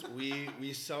Carolinas.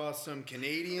 We saw some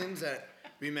Canadians that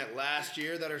we met last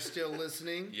year that are still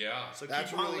listening. Yeah, so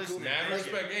that's really cool. Mad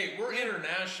respect. Hey, we're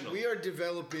international. We are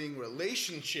developing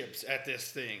relationships at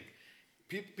this thing.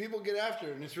 People get after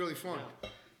it, and it's really fun. Yeah.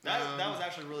 That was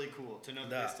actually really cool to know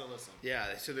that they still listen.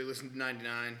 Yeah, so they listened to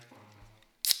 99.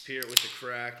 Peer with the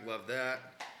crack, love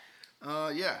that.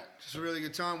 Yeah, just a really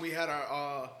good time. We had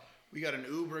we got an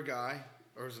Uber guy,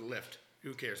 or was it Lyft?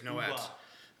 Who cares? No ads.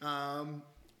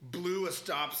 Blew a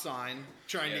stop sign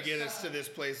trying to get us to this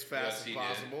place as fast as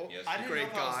possible. Yes, I didn't Great know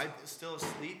if guy. I was still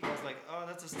asleep. I was like, oh,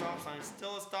 that's a stop sign.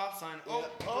 Still a stop sign. Oh,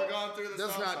 we're going through the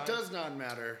stop sign. Does not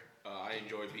matter. I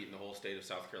enjoyed beating the whole state of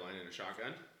South Carolina in a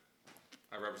shotgun.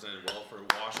 I represented well for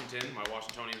Washington. My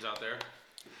Washingtonians out there.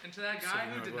 And to that guy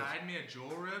who denied me a jewel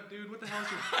rip, dude, what the hell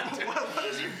is your what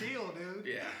is your deal, dude?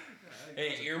 Yeah.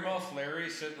 Hey, Earmuff Larry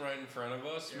sitting right in front of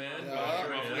us, man.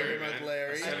 Earmuff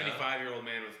Larry. 75-year-old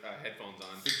man with headphones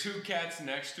on. The two cats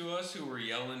next to us who were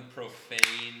yelling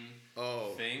profane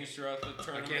things throughout the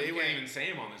tournament. We can't even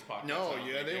say them on this podcast. No,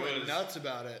 they went nuts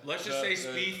about it. Let's just say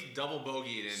Spieth double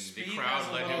bogeyed and the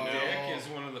crowd let him know. Dick is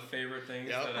one of the favorite things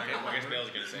that I guess Bale's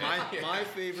going to say. My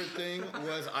favorite thing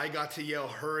was I got to yell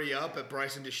 "Hurry up" at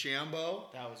Bryson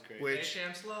DeChambeau. That was great. Which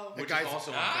slow. Which is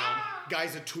also on film.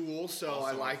 Guy's a tool, so Also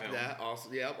I on like film. that. Also,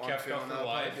 on Kept film. up for I'll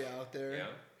life. be out there. Yeah.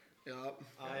 Yep.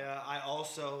 I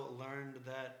also learned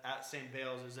that at St.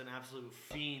 Bale's is an absolute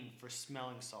fiend for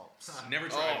smelling salts. Never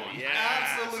tried one. Yeah,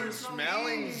 absolute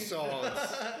smelling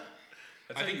salts.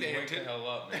 I think they wake the hell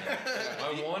up, man.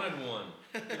 I wanted one.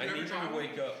 I need you to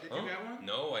wake up. Did you get one?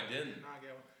 No, I didn't. Did not get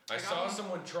one. I saw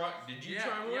someone try. Did you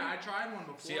try one? Yeah, I tried one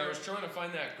before. See, I was trying to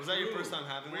find that. Was that your first time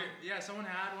having one? Yeah, someone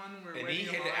had one. And he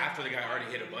hit it after the guy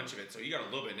already hit a bunch of it, so you got a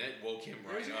little bit, and it woke him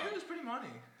right up. It was pretty money.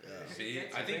 Yeah. See,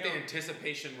 I think the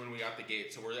anticipation when we got the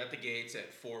gates. So we're at the gates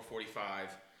at 4:45.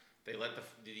 They let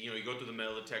you go through the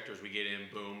metal detectors. We get in,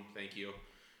 boom, thank you.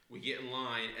 We get in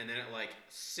line, and then at like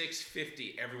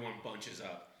 6:50, everyone bunches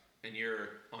up, and you're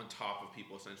on top of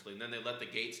people essentially. And then they let the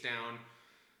gates down.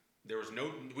 There was we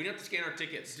didn't have to scan our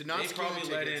tickets. Did not they scan probably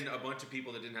the let tickets. in a bunch of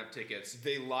people that didn't have tickets.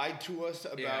 They lied to us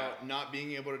about not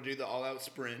being able to do the all-out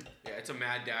sprint. Yeah, it's a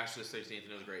mad dash to the 16th,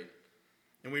 and it was great.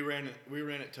 And we ran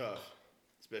it tough.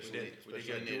 Especially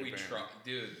We tried,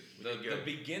 dude. The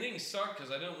beginning sucked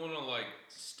because I didn't want to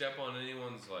step on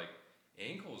anyone's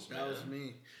ankles, man. That was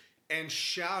me. And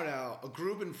shout out, a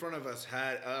group in front of us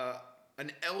had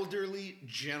an elderly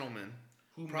gentleman.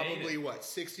 Who probably made it?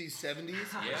 60s, 70s?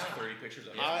 Yeah, 30 pictures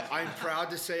of him. I'm proud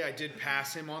to say I did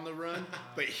pass him on the run,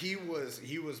 but he was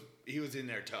in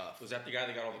there tough. Was that the guy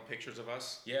that got all the pictures of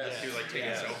us? Yes. He was taking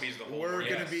selfies the whole We're way.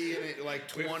 gonna be in it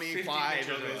 25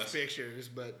 of his us. pictures,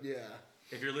 but yeah.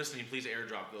 If you're listening, please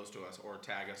airdrop those to us or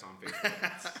tag us on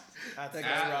Facebook.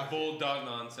 At Bulldog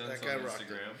Nonsense That guy on rocked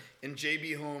Instagram. it. And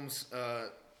JB Holmes,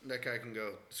 that guy can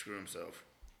go screw himself.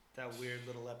 That weird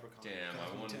little leprechaun. Damn, I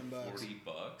won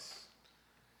 $40.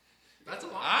 That's a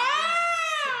lot.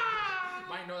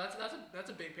 Mike, no, that's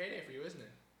a big payday for you, isn't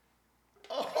it?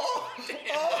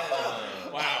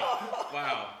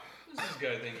 Wow. Who's this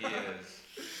guy think he is?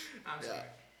 I'm sorry.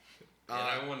 And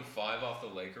I won 5 off the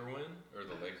Laker win, or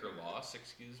the Laker loss,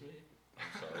 excuse me.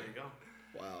 I'm sorry. There you go.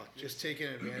 Wow, just taking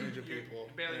advantage of people.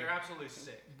 Bailey, you're absolutely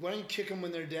sick. Why don't you kick them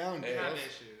when they're down, Hey, You have Dale?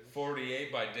 issues.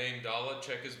 48 by Dame Dollar.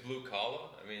 Check his blue collar.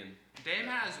 I mean, Dame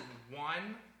has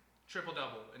one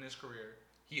triple-double in his career.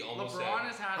 he almost LeBron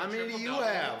has had How a many do you triple-double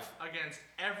have? against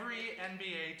every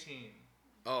NBA team.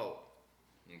 Oh.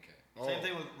 Okay. Same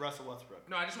thing with Russell Westbrook.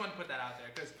 No, I just want to put that out there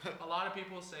because a lot of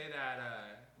people say that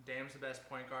Dame's the best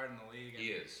point guard in the league. And, He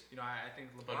is. I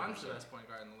think LeBron's the 100%. best point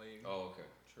guard in the league. Oh, okay.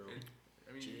 True.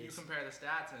 You compare the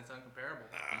stats and it's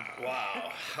uncomparable.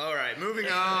 Wow. All right, moving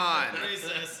on.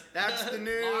 That's the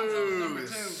Lonzo's number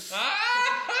news. 2.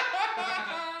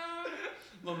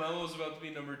 LaMelo's about to be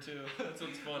number 2. That's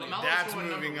what's funny. LaMelo's That's going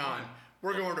moving number on. 1.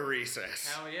 We're going to recess.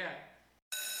 Hell yeah.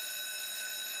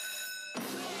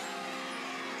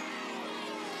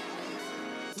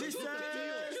 Let's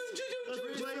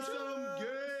play some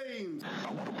games.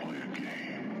 I want to play a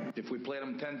game. If we played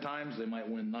them 10 times, they might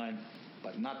win 9,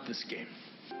 but not this game.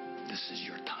 This is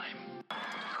your time.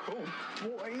 Oh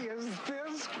boy, is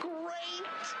this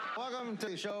great! Welcome to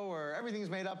the show where everything's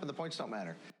made up and the points don't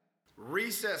matter.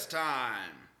 Recess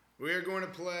time. We are going to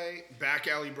play Back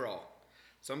Alley Brawl.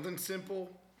 Something simple,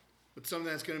 but something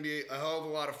that's going to be a hell of a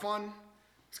lot of fun.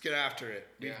 Let's get after it.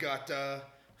 We've got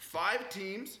 5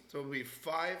 teams, so it'll be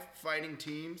 5 fighting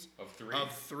teams of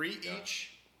 3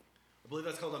 each. I believe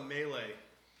that's called a melee.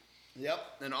 Yep,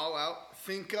 and all out.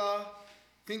 Think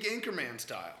Anchorman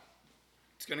style.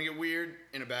 It's gonna get weird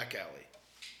in a back alley.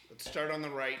 Let's start on the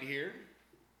right here.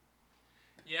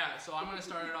 Yeah, so I'm going to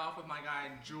start it off with my guy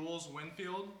Jules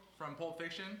Winfield from Pulp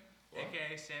Fiction,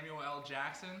 a.k.a. Samuel L.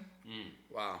 Jackson.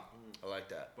 Wow, I like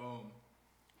that. Boom.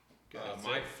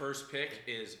 My first pick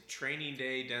is Training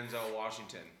Day Denzel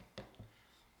Washington.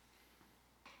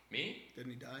 Me?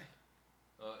 Didn't he die?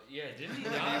 Yeah, didn't he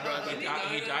die?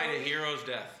 He died a hero's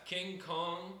death. King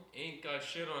Kong ain't got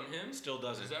shit on him? Still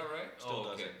doesn't. Is that right? Still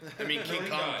doesn't. I mean, King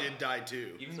Kong did die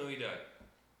too. Even though he died.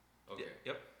 Okay.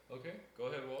 Yep. Okay, go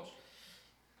ahead, Walsh.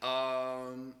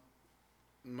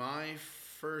 My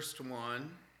first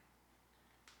one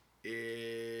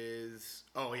is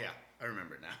I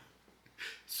remember it now.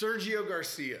 Sergio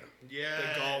Garcia, the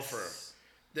golfer,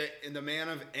 the man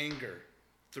of anger,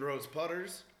 throws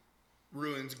putters,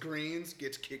 ruins greens,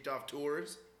 gets kicked off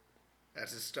tours.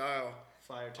 That's his style.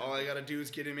 Fire. All I gotta do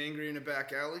is get him angry in a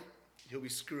back alley. he'll be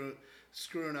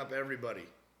screwing up everybody.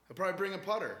 He'll probably bring a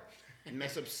putter and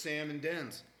mess up Sam and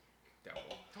Den's.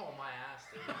 Oh, my ass,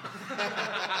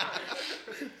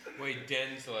 dude. Wait,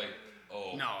 Den's like,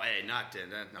 oh. No, hey, not Den.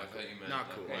 That's I not cool. thought you meant Not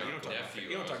cool. You don't talk about nephew.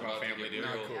 You don't talk about family, dude.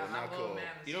 Not cool. Not cool.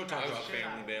 You don't talk about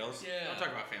family, Bales. Yeah. Don't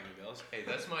talk about family, Bales. Hey,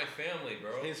 that's my family,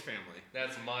 bro. His family.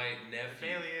 That's my nephew.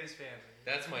 Family is family.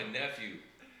 That's my nephew.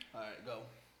 All right, go.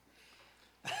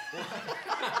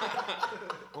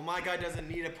 Well, my guy doesn't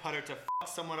need a putter to fuck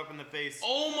someone up in the face.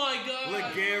 Oh my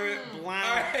God! LeGarrette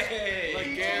Blount. Hey.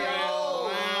 LeGarrette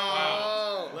Blount.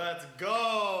 Wow. Let's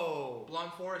go.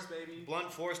 Blunt force, baby.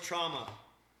 Blunt force trauma.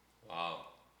 Wow.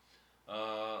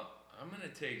 I'm gonna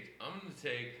take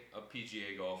a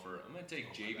PGA golfer. I'm gonna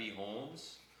take JB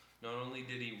Holmes. Not only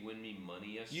did he win me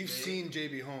money yesterday. You've seen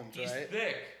JB Holmes, He's right?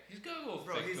 thick. He's got a little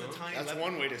thick. He's to a him. tiny. That's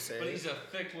one way to say But it. he's a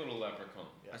thick little leprechaun.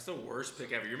 That's the worst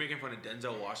pick ever. You're making fun of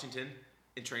Denzel Washington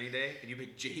in training day, and you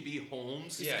pick JB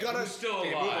Holmes. Yeah, got who's a- still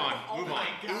Okay, alive. move on.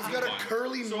 He's got a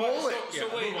curly mullet. So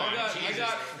wait, move on. I got the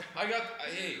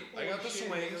Jesus.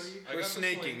 swings. I We're got the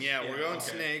snaking. swings. Yeah, we're going okay.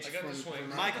 snakes. I got the from- swings.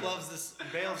 from- Mike loves this.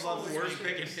 Bales loves this. Worst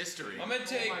pick in history. I'm gonna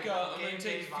take my God, I'm gonna game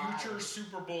take day vibe. future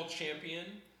Super Bowl champion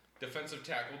defensive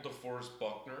tackle DeForest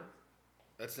Buckner.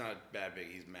 That's not bad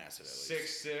big. He's massive at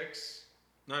least. 6'6".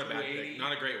 Not a bad 280. pick.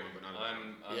 Not a great one, but not a bad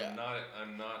one.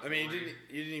 I'm not. I mean, worried.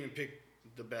 you didn't even pick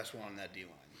the best one on that D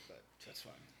line, but that's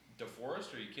fine.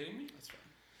 DeForest? Are you kidding me? That's fine.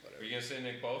 Are Whatever. you gonna say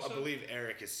Nick Bosa? I believe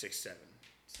Eric is 6'7".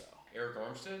 So. Eric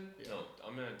Armstead? Yeah. No,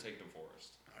 I'm gonna take DeForest.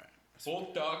 All right.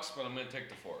 Both Ducks, but I'm gonna take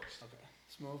DeForest. Okay.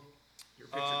 Smooth. Your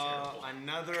picks are terrible.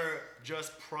 Another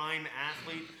just prime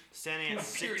athlete standing at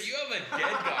Peter, 6. you have a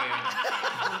dead guy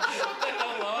in. Shut the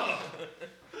hell up.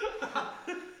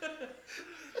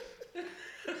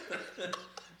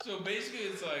 So basically,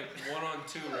 it's like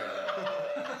 1-on-2 right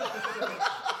now.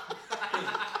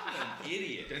 An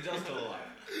idiot. Denzel's still alive.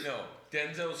 No,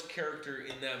 Denzel's character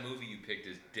in that movie you picked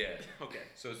is dead. Okay.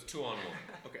 So it's 2-on-1.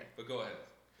 Okay. But go ahead.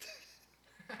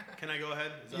 Can I go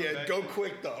ahead? Is that Yeah, okay? go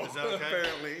quick though. Is that okay?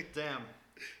 Apparently. Damn.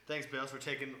 Thanks, Bales, for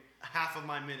taking half of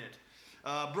my minute.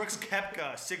 Brooks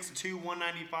Koepka, 6'2",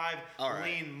 195, All right.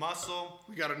 lean muscle.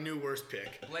 We got a new worst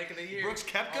pick. Blake of the year. Brooks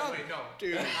Koepka? Oh, wait, no.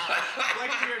 Dude.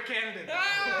 Blake of the year candidate.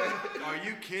 Are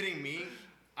you kidding me?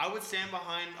 I would stand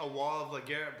behind a wall of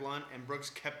LeGarrette Blount and Brooks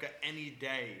Koepka any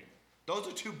day. Those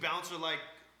are two bouncer-like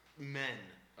men.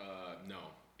 No.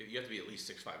 You have to be at least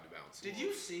 6'5" to bounce. Did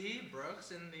you see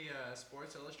Brooks in the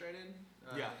Sports Illustrated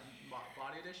Yeah.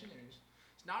 body edition?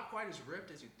 He's not quite as ripped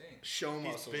as you'd think. Show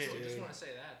muscles, big. I dude. just want to say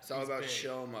that. It's all He's about big.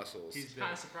 show muscles. He's big.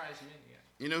 Kind of surprised me. Yeah.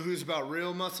 You know who's about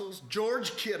real muscles?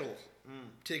 George Kittle.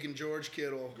 Taking George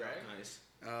Kittle. Right? Nice.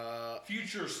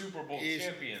 Future Super Bowl He's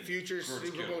champion. future George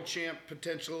Super Bowl Kittle. champ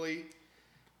potentially.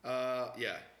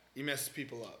 Yeah, he messes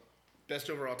people up. Best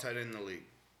overall tight end in the league.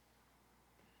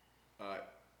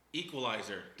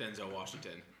 Equalizer, Denzel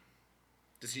Washington.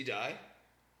 Does he die?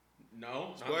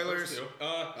 No. Spoilers.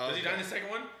 Does he die in the second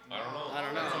one? I don't know. I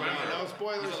don't know. remember. No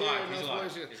spoilers He's here. alive. No He's spoilers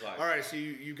alive. here. He's alive. All right, so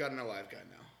you got an alive guy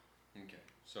now. Okay,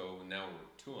 so now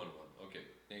we're 2-on-1. Okay,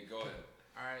 hey, go ahead.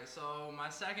 All right, so my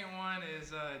second one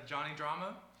is Johnny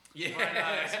Drama. Yeah.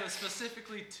 But,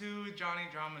 specifically two Johnny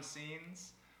Drama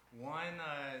scenes. One,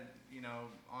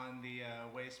 on the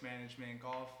Waste Management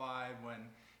Golf 5 when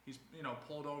he's,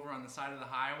 pulled over on the side of the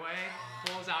highway,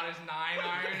 pulls out his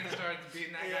 9-iron and starts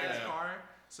beating that guy's car.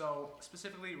 So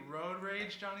specifically Road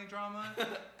Rage Johnny Drama.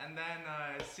 And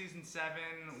then season 7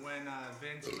 when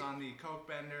Vince is on the coke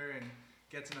bender and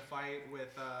gets in a fight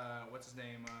with, what's his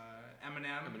name,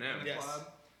 Eminem in the Yes. club.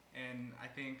 And I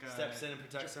think Steps in and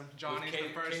protects him. Johnny's With the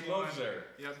first Kate one. Love's there.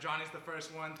 Yep, Johnny's the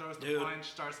first one, throws the Dude.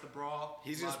 punch, starts the brawl.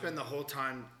 He's gonna Love spend it. the whole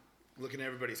time looking at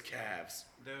everybody's calves.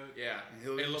 Dude. Yeah.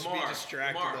 He'll Hey, just Lamar, be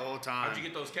distracted Lamar, the whole time. How'd you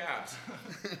get those calves?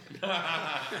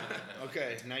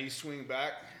 Okay, now you swing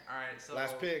back. All right, so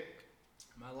Last pick.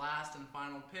 my last and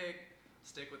final pick,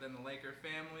 stick within the Laker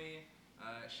family,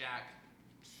 Shaq.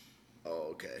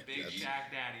 Oh, okay. Big That's-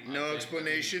 Shaq daddy. No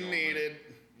explanation I think he's needed.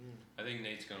 I think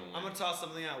Nate's gonna win. I'm going to toss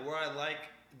something out where I like,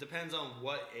 depends on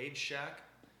what age Shaq.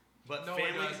 But No, it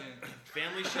family, doesn't.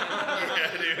 family Shaq.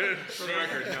 Yeah, dude. For the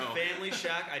record, no. Family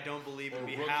Shaq, I don't believe would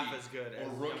be half as good as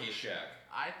Or rookie Shaq.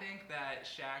 I think that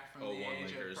Shaq from the 01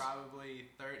 age Lakers. of probably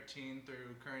 13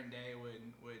 through current day would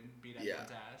beat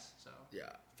everyone's ass. So Yeah.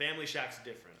 Family Shaq's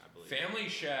different, I believe. Family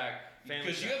Shaq, Family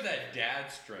because you Shaq. have that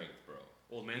dad strength, bro.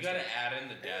 Old man You gotta strength. add in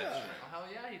the dad Yeah. strength. oh, hell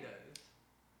yeah, he does.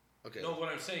 Okay. No, what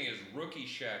I'm saying is rookie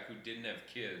Shaq who didn't have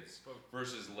kids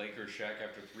versus Laker Shaq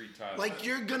after 3 titles. Like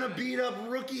you're gonna beat up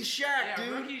rookie Shaq, Yeah,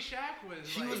 dude. rookie Shaq was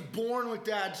He like was born with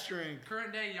dad strength.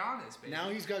 current day Giannis, baby. Now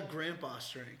he's got grandpa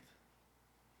strength.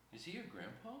 Is he your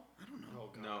grandpa? I don't know.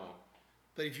 No.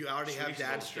 But if you already have Sharice's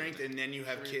dad old strength kid. and then you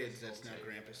have Sharice kids, is that's old now kid.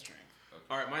 grandpa strength.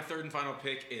 All right, my third and final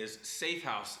pick is Safe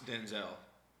House Denzel.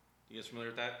 You guys familiar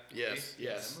with that? Yes.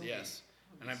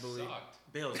 And I believe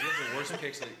Bales, you have the worst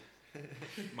picks.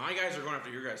 My guys are going after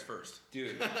your guys first.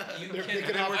 Dude, they're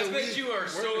picking off I the bet weed. you are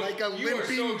so We're like a you are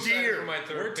limping so excited deer. for my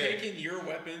third We're pick. taking your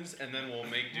weapons and then we'll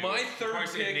make do. My We'll third probably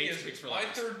save pick Nate's is picks for my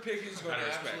last. third pick is going Out of to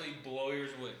respect. absolutely blow yours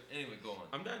away. Anyway, go on.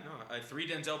 I'm done. No, I have 3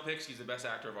 Denzel picks. He's the best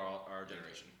actor of our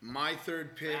generation. My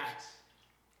third pick.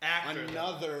 Actor.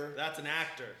 Another. That's an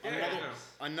actor.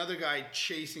 Another guy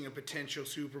chasing a potential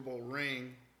Super Bowl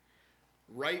ring.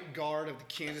 Right guard of the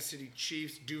Kansas City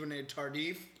Chiefs, Duvernay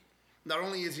Tardif. Not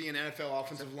only is he an NFL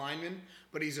offensive lineman,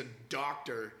 but he's a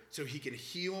doctor, so he can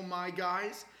heal my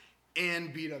guys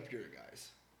and beat up your guys.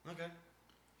 Okay.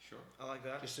 Sure. I like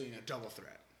that. Just so you know, double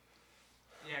threat.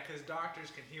 Yeah, because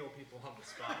doctors can heal people on the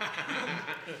spot.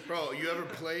 Bro, you ever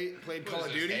played Call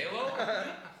of Duty? Halo?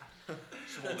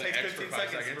 It takes 15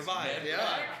 seconds to revive.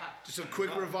 Yeah. Just a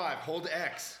quick revive. Hold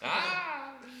X.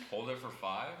 Hold it for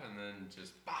 5 and then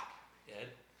just pop. Dead.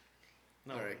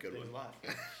 No, All right, good stays one.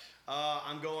 alive.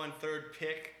 I'm going third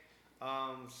pick,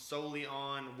 solely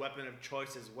on weapon of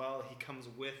choice as well. He comes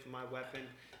with my weapon,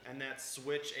 and that's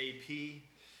Switch AP,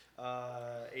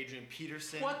 Adrian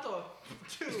Peterson. What the?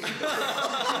 Dude.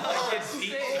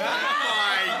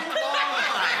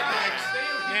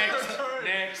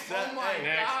 Next. Oh my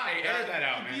God. Hey, edit that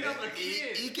out, man. Beat up a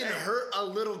kid. He can hurt a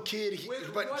little kid,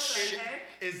 but what the heck?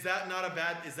 Is that not a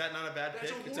bad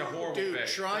pick? It's a horrible dude, pick.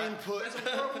 try and put. That's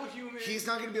a horrible human. He's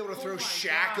not gonna be able to throw my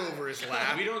Shaq God. over his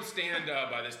lap. We don't stand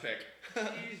by this pick.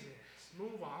 Jesus.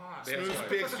 Move on. Smooth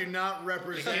picks do not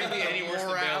represent can't be any the worse than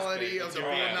Bale's morality pick. of It's the all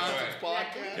Real right, Nonsense all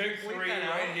podcast. Pick Point 3 that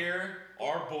right out. here.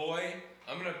 Our boy.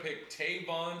 I'm gonna pick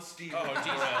Tavon Stevens. Oh,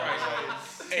 Jesus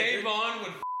Christ. Tavon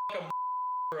would f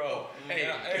a bro.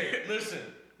 Hey, listen.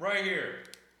 Right here.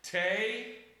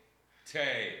 Tay.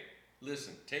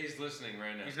 Listen. Tay's listening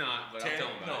right now. He's not, but I'll tell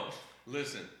him about it.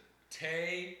 Listen.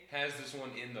 Tay has this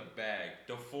one in the bag.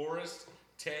 DeForest,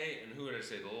 Tay, and who did I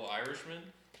say? The little Irishman?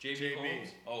 JB Holmes?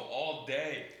 Oh, all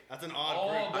day. That's an odd All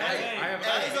group. day.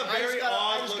 That is a very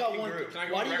odd looking group. Can I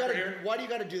go Why on do you record gotta? here? Why do you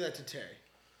gotta do that to Tay?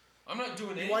 I'm not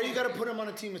doing anything. Why do you gotta put him on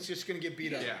a team that's just gonna get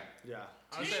beat up? Yeah.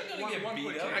 He's gonna get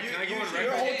beat up. Can I go on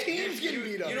Your record? whole team's getting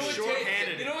beat up. You know what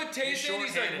Short-handed. Tay, you know what Tay He's said? He's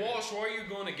like, short-handed. Walsh, why are you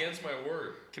going against my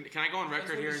word? Can I go on That's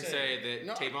record what here he and said. say that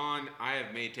No. Tavon, I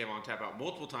have made Tavon tap out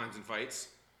multiple times in fights,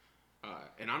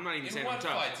 and I'm not even In saying what I'm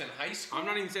tough. fights? In high school? I'm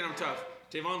not even saying I'm tough.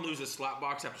 Tavon loses slap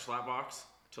box after slap box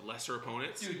to lesser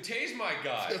opponents. Dude, Tay's my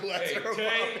guy. Lesser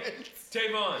Tay,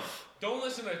 Tavon, don't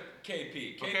listen to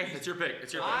KP. Okay, it's your pick.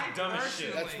 It's your I pick. dumb as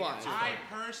shit. That's fine. I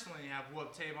personally have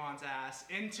whooped Tavon's ass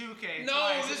in 2K. No,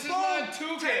 twice. this is Boom! not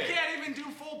 2K. Tay can't even do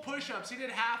full push-ups. He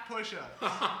did half push-ups.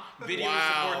 Video would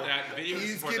support that. Video would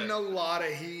He's support getting that. a lot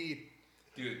of heat.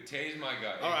 Dude, Tay's my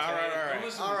guy. All right. Don't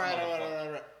listen to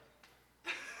this motherfucker.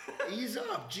 Ease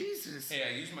up, Jesus. Hey,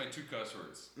 I used my 2 cuss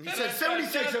words. You said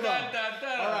 76 of them.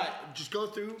 All right, just go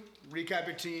through, recap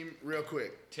your team real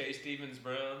quick. Tay Stevens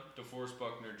Brown, DeForest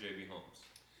Buckner, JB Holmes.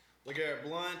 LeGarrette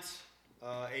Blunt,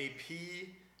 AP,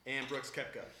 and Brooks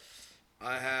Koepka.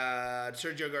 I had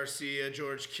Sergio Garcia,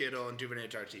 George Kittle, and Duvernay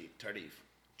Tardif.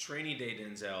 Training Day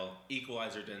Denzel,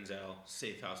 Equalizer Denzel,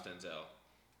 Safe House Denzel.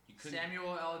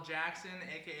 Samuel L. Jackson,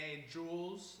 a.k.a.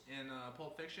 Jules in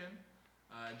Pulp Fiction.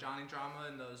 Johnny Drama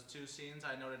in those 2 scenes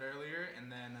I noted earlier.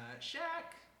 And then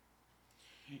Shaq.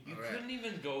 You couldn't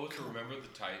even go with the Remember the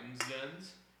Titans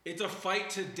dens? It's a fight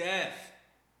to death.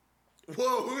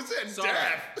 Whoa, who said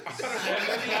death?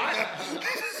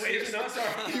 Wait, it's not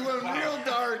sorry. You went real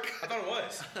dark. I thought it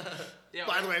was. Yeah,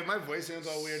 By the way, my voice sounds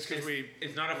all weird because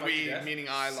It's not a fight to death. meaning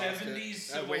I lost 70s it.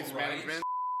 civil Waste rights. management.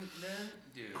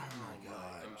 Dude. Oh my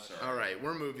God. I'm sorry. All right,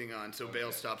 we're moving on, so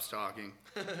Bale stops talking.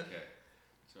 Okay.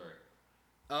 Sorry.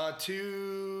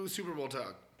 To Super Bowl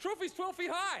talk. Trophy's 12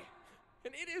 feet high,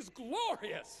 and it is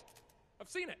glorious. I've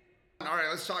seen it. All right,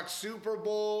 let's talk Super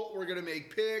Bowl. We're gonna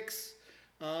make picks.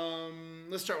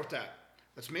 Let's start with that.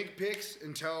 Let's make picks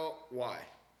and tell why.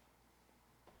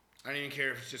 I don't even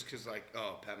care if it's just because, like,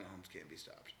 oh, Pat Mahomes can't be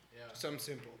stopped. Yeah. Something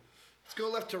simple. Let's go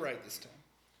left to right this time.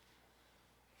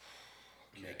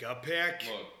 Okay. Make a pick.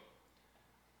 Look,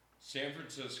 San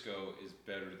Francisco is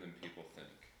better than people think.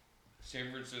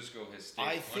 San Francisco has stayed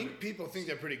I think people think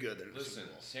they're pretty good. Listen,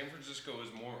 San Francisco is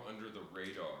more under the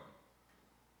radar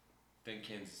than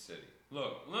Kansas City.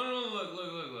 Look.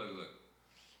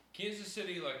 Kansas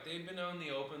City, like, they've been out in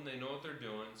the open. They know what they're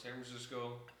doing. San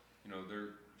Francisco, they're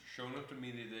showing up to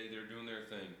me today. They're doing their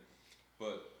thing.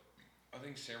 But I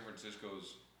think San Francisco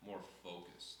is more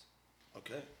focused.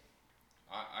 Okay.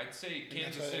 I'd say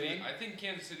Kansas City. I think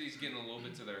Kansas City's getting a little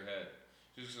bit to their head.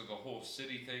 Just the whole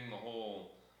city thing, the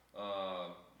whole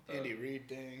Andy Reid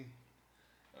thing.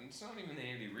 And it's not even the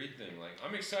Andy Reid thing. Like,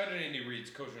 I'm excited Andy Reid's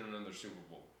coaching another Super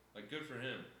Bowl. Like, good for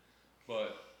him.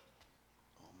 But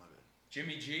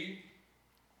Jimmy G,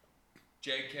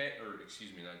 JK, or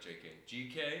excuse me, not JK,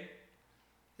 GK.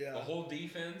 Yeah. The whole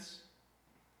defense.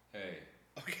 Hey.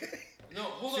 Okay. No,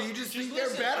 hold so on. you just listen, think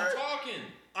they're better? I'm talking.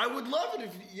 I would love it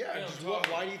if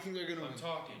why do you think they're gonna I'm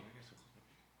talking.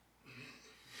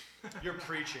 You're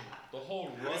preaching. The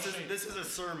whole rushing. This is a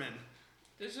sermon.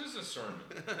 This is a sermon.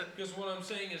 Because what I'm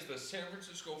saying is the San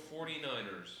Francisco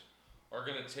 49ers are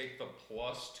going to take the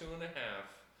plus 2.5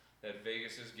 that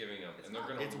Vegas is giving up. And they're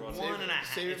going to run 1.5.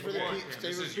 Save it for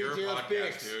PTO's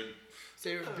picks.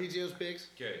 Save it for PTO's picks.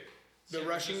 Okay. The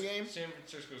rushing game? San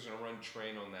Francisco's going to run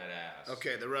train on that ass.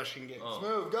 Okay, the rushing game.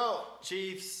 Smooth, go.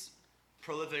 Chiefs,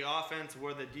 prolific offense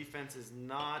where the defense is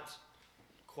not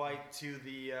quite to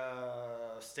the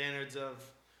standards of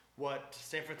what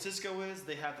San Francisco is.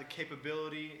 They have the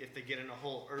capability, if they get in a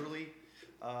hole early,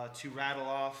 to rattle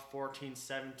off 14,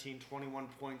 17, 21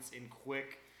 points in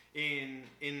quick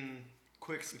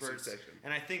spurts.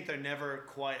 And I think they're never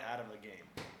quite out of the game.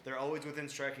 They're always within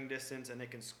striking distance, and they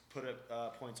can put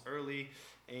up points early.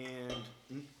 And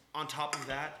on top of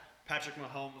that, Patrick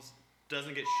Mahomes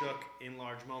doesn't get shook in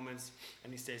large moments,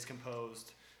 and he stays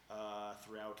composed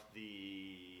throughout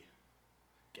the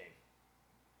game.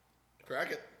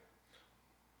 Crack it.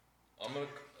 I'm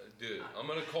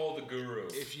gonna call the guru.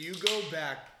 If you go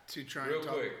back to trying real to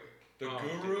talk... quick, the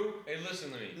guru. Hey,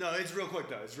 listen to me. No, it's real quick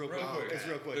though. It's real quick. It's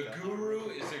real quick. The guru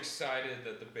is excited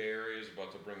that the Bay Area is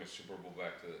about to bring a Super Bowl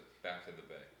back to the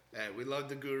Bay. Hey, we love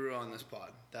the guru on this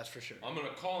pod. That's for sure. I'm gonna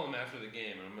call him after the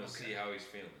game, and I'm gonna see how he's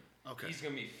feeling. Okay. He's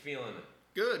gonna be feeling it.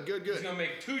 Good. He's gonna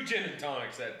make 2 gin and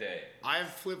tonics that day. I've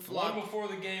flip-flopped. One before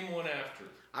the game, one after.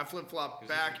 I flip-flop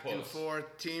back and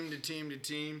forth, team to team to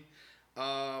team,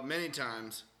 many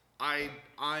times.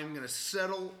 I'm gonna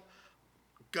settle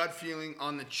gut feeling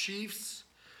on the Chiefs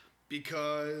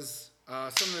because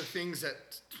some of the things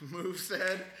that Move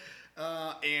said.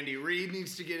 Andy Reid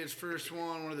needs to get his first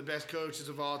one of the best coaches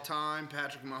of all time.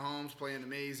 Patrick Mahomes playing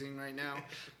amazing right now.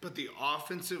 But the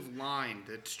offensive line,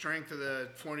 the strength of the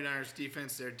 49ers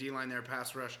defense, their D-line, their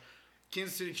pass rush,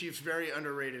 Kansas City Chiefs very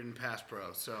underrated in pass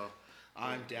pro. So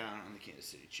I'm down on the Kansas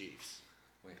City Chiefs.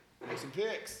 Make some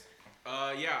picks.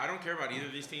 Yeah, I don't care about either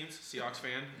of these teams. Seahawks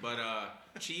fan. But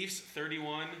Chiefs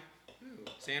 31.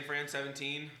 San Fran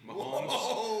 17. Mahomes.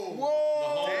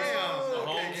 Whoa! Damn.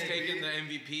 Mahomes taking the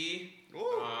MVP.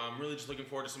 I'm really just looking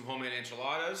forward to some homemade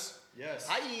enchiladas. Yes.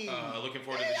 Looking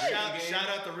forward to the drinking game. Shout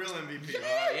out the real MVP.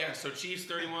 Yeah, so Chiefs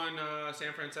 31,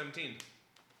 San Fran 17.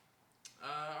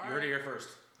 You heard it here first.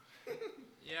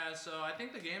 Yeah, so I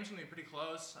think the game's going to be pretty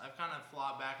close. I've kind of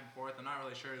flopped back and forth. I'm not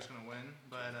really sure who's going to win,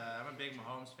 but I'm a big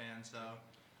Mahomes fan, so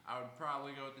I would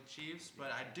probably go with the Chiefs.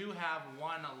 But I do have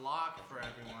one lock for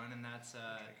everyone, and that's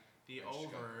the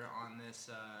over on this.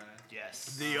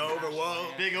 Yes. The over.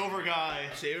 Whoa. Big over guy.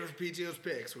 Save it for PTO's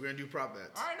picks. We're going to do prop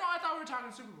bets. All right, no, I thought we were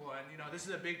talking Super Bowl, and, this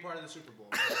is a big part of the Super Bowl.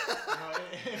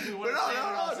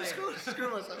 Screw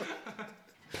myself.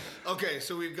 Okay,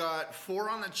 so we've got 4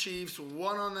 on the Chiefs,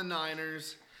 1 on the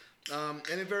Niners, and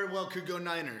it very well could go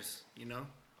Niners.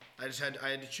 I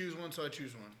had to choose one, so I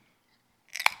choose one.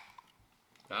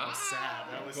 That was sad.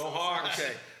 That was go hard.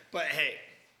 Okay, but hey,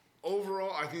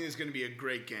 overall, I think it's going to be a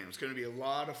great game. It's going to be a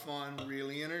lot of fun,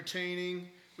 really entertaining,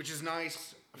 which is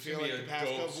nice. I feel like the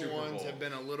past couple ones have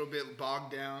been a little bit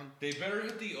bogged down. They better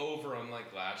hit the over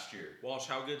unlike last year. Walsh,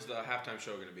 how good's the halftime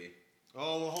show going to be?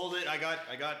 Oh, hold it. I got.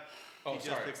 Oh,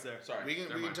 sorry. Picks there. Sorry. We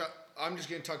can talk. I'm just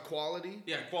going to talk quality.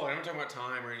 Yeah, quality. I'm not talking about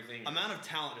time or anything. Amount of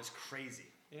talent is crazy.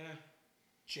 Yeah.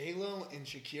 J-Lo and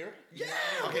Shakira? Yeah.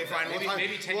 Okay, fine.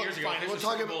 Maybe 10 years ago. We'll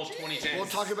talk about 2010. We'll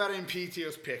talk about it in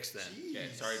PTO's picks then. Okay,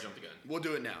 sorry, I jumped the gun. We'll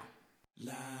do it now.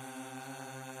 La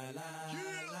la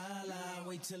la la,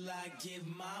 wait till I give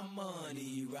my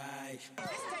money right.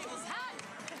 This table's hot.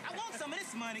 I want some of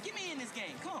this money. Get me in this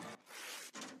game. Come on.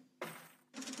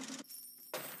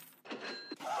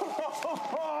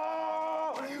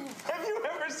 Have you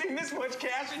ever seen this much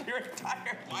cash in your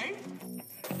entire life?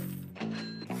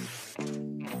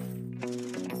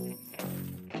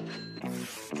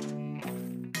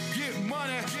 Get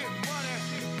money.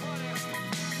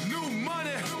 New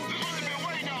money. The money been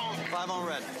waiting on. 5 on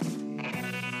red.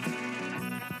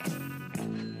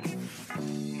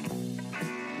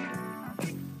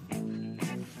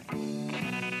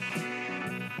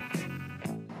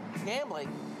 Gambling?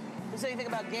 Who said anything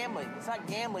about gambling? It's not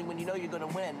gambling when you know you're going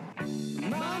to win.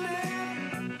 Money.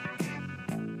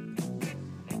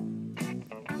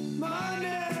 money.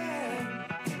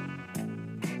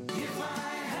 If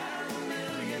I had $1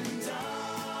 million,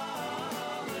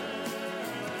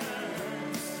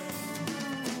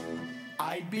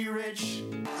 I'd be rich.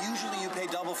 Usually you pay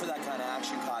double for that kind of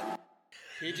action cut.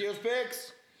 PTO's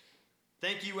picks.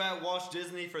 Thank you at Walt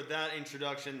Disney for that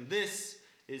introduction. This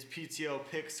is PTO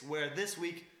Picks, where this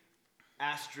week,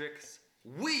 asterisks,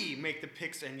 we make the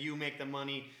picks and you make the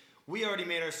money. We already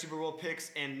made our Super Bowl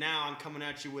picks, and now I'm coming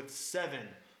at you with 7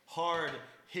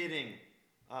 hard-hitting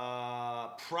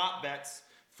prop bets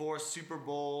for Super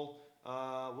Bowl,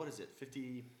 what is it,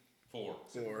 54?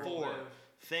 Four.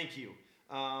 Thank you.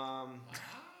 I'm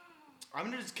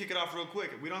going to just kick it off real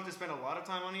quick. We don't have to spend a lot of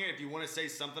time on here. If you want to say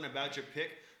something about your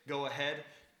pick, go ahead.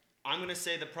 I'm going to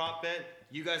say the prop bet.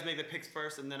 You guys make the picks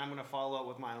first, and then I'm going to follow up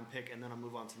with my own pick, and then I'll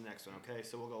move on to the next one, okay?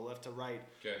 So we'll go left to right.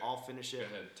 Okay. I'll finish it.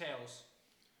 Tails.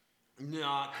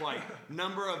 Not quite.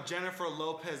 Number of Jennifer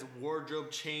Lopez wardrobe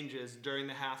changes during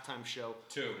the halftime show.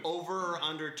 2. Over or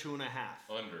under 2.5?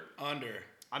 Under.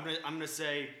 I'm gonna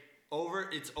say over.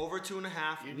 It's over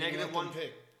 2.5. You Negative let one. them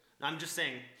pick. I'm just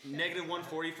saying negative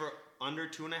 140 for under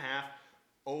 2.5.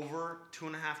 Over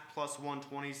 2.5 plus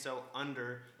 120. So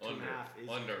under 2.5 is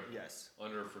Under. Yes.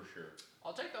 Under for sure.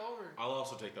 I'll take the over. I'll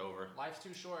also take the over. Life's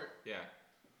too short. Yeah.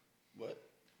 What?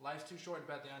 Life's too short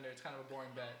to bet the under. It's kind of a boring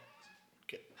bet.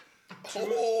 Okay.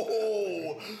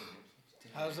 Oh!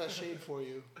 How's that shade for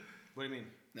you? What do you mean?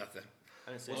 Nothing.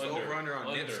 I didn't say What's the so. over-under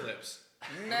on nip slips?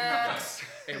 Next.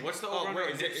 Hey, what's the Oh, over-under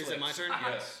wait, on nip is slips? it my turn?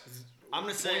 Yes. I'm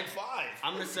gonna say 0.5.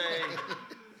 I'm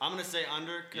gonna say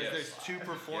under because Yes. there's two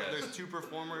Yes. there's 2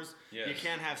 performers. Yes. You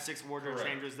can't have 6 wardrobe Correct.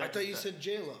 changes. I thought you said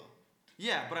J-Lo.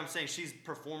 Yeah, but I'm saying she's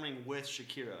performing with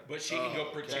Shakira. But she can go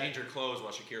okay. change her clothes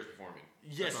while Shakira's performing.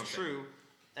 Yes, That's what I'm true.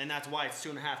 And that's why it's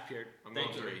 2.5 period. I'm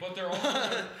Thank going you. 3. But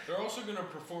they're also gonna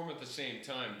perform at the same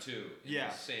time too. In Yeah.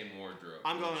 the same wardrobe.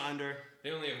 I'm going which under.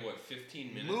 They only have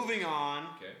 15 minutes. Moving on.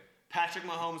 Okay. Patrick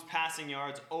Mahomes passing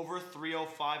yards over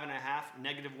 305.5,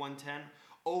 negative 110.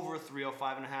 Over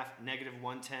 305.5, negative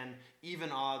 110. Even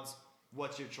odds.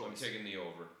 What's your choice? I'm taking the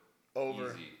over.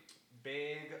 Over. Easy.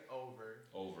 Big over.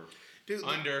 Over. Dude,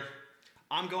 Under.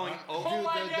 I'm going over. Dude,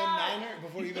 my the God. Niner,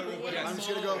 before you go real quick, What I'm a just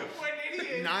going to go. What an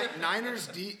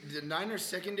idiot. The Niners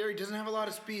secondary doesn't have a lot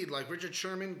of speed. Like Richard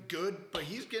Sherman, good, but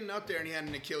he's getting up there and he had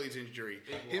an Achilles injury.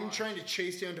 Him trying to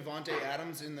chase down Devontae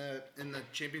Adams in the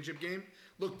championship game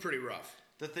looked pretty rough.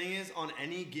 The thing is, on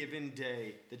any given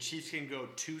day, the Chiefs can go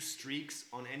 2 streaks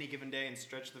on any given day and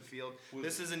stretch the field.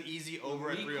 This is an easy over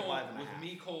at 305.5. With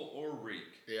Mecole or Reek.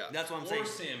 Yeah. That's what I'm Or saying.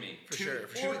 Sammy. For sure.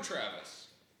 Or Travis.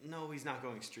 No, he's not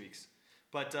going streaks.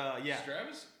 But yeah.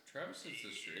 Travis hits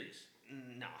the streaks.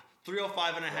 Nah.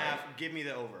 305.5. Give me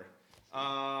the over.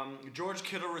 George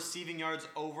Kittle receiving yards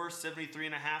over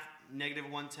 73.5, negative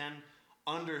 110.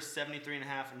 Under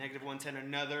 73.5, negative 110.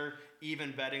 Another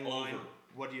even betting line. Over.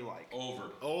 What do you like?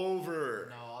 Over.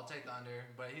 No, I'll take the under,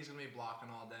 but he's going to be blocking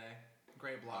all day.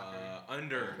 Great blocker.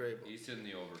 Under. He's in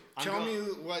the over. Tell me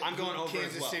what I'm going over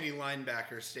Kansas as well. City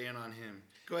linebacker staying on him.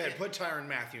 Go ahead, put Tyrann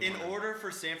Mathieu In on him. order for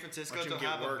San Francisco Watch him to get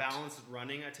have a worked. balanced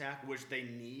running attack, which they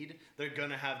need, they're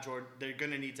gonna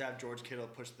need to have George Kittle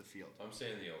push the field. I'm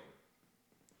saying the over.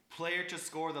 Player to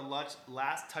score the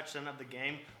last touchdown of the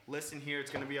game. Listen here,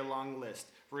 it's gonna be a long list.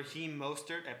 Raheem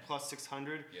Mostert at plus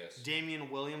 600. Yes. Damian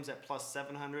Williams at plus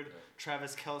 700. Yeah.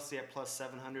 Travis Kelce at plus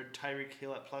 700. Tyreek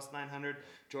Hill at plus 900.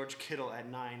 George Kittle at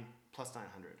plus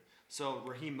 900. So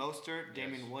Raheem Mostert,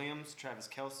 Damian Williams, Travis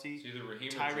Kelce, It's either Raheem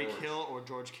or Tyreek George. Hill, or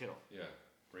George Kittle. Yeah.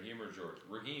 Raheem or George.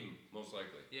 Raheem, most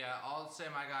likely. Yeah, I'll say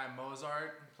my guy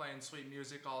Mozart playing sweet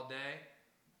music all day.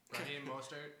 Raheem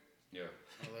Mostert. Yeah.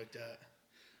 I like that.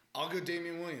 I'll go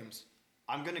Damian Williams.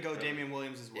 I'm gonna go Damian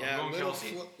Williams as well. Yeah, going little,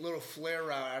 Kelce. little flare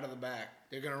route out of the back.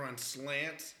 They're gonna run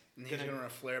slants, and he's gonna run a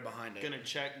flare behind it. Gonna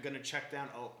check down.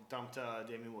 Oh, dumped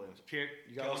Damian Williams. Pierre,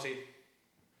 you got Kelce.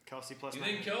 Kelsey plus You 9.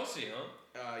 think Kelsey,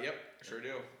 huh? Yep, sure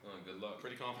do. Oh, good luck.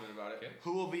 Pretty confident about it. Okay.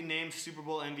 Who will be named Super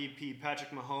Bowl MVP?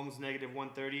 Patrick Mahomes, negative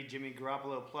 130. Jimmy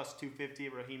Garoppolo, plus 250.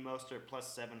 Raheem Mostert,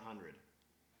 plus 700.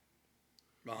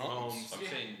 Mahomes.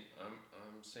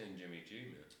 I'm saying Jimmy G,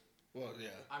 man. Well, yeah.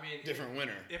 I mean, different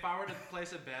winner. If I were to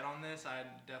place a bet on this,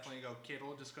 I'd definitely go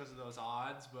Kittle just because of those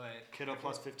odds. But Kittle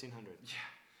plus 1,500. Yeah.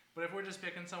 But if we're just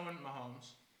picking someone,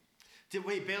 Mahomes.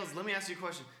 Wait, Bales, let me ask you a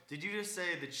question. Did you just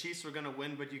say the Chiefs were going to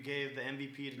win, but you gave the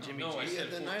MVP to Jimmy No, G? I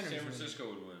said the Niners San win. Francisco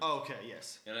would win. Oh, okay,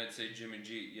 yes. And I'd say Jimmy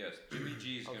G. Yes, Jimmy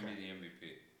G is going to be the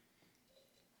MVP.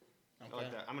 I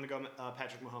like that. I'm going to go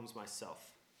Patrick Mahomes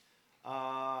myself.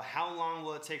 How long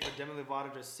will it take for Demi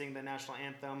Lovato to sing the national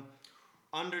anthem?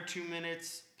 Under 2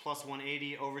 minutes, plus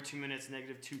 180. Over 2 minutes,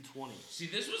 negative 220. See,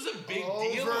 this was a big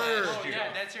Over. deal last Oh, year.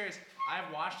 yeah, that's serious.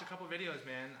 I've watched a couple videos,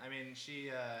 man. I mean,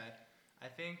 she. I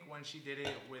think when she did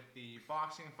it with the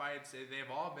boxing fights,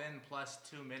 they've all been plus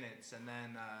 2 minutes, and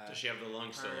then. Does she have the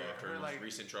lungs still after her most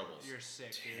recent troubles? You're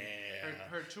sick, dude.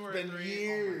 Her 2 or It's been 3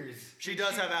 years. She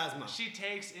does have asthma. She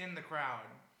takes in the crowd.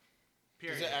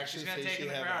 Period. Does it actually She's gonna say take she in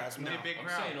the have crowd. asthma? Big I'm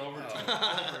crowd. saying over 2.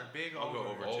 Over. Big I'll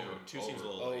over. go over 2. 2 seems a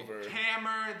little late. Over.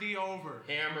 Hammer the over.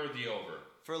 Hammer the over.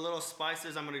 For little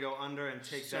spices, I'm gonna go under and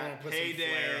take Someone that put some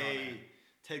flair on payday. it.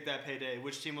 Take that payday.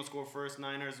 Which team will score first?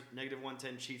 Niners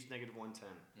 -110. Chiefs -110.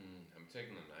 I'm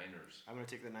taking the Niners. I'm gonna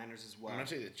take the Niners as well. I'm gonna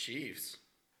take the Chiefs.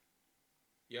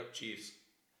 Yep, Chiefs.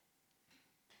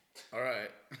 All right.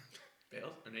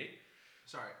 Bales or Nate?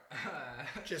 Sorry.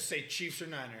 Just say Chiefs or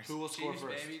Niners. Who will score Chiefs,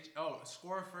 first? baby. Oh,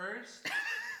 score first?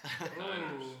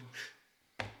 Niners.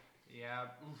 Ooh. Yeah.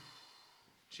 Oof.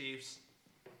 Chiefs.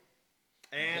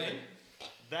 And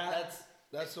that's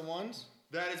the ones.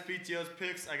 that is PTO's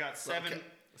picks. I got seven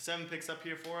picks up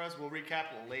here for us. We'll recap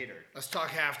later. Let's talk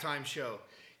halftime show.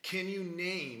 Can you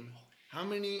name how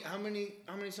many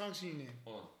songs can you name?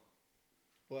 Hold on.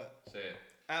 What? Say it.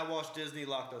 At Walt Disney,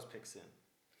 lock those picks in.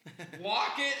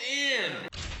 Lock it in.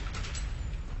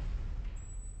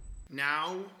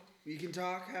 Now we can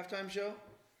talk halftime show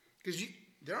because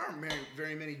there aren't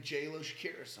very many J-Lo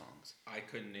Shakira songs. I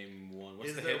couldn't name one.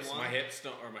 What's Is the there hits? one? My hips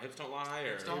don't lie,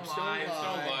 or Hips Don't Hips Lie. Don't Don't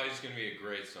Lie. Lie is gonna be a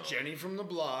great song. Jenny from the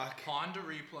Block. Pawn to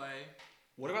replay.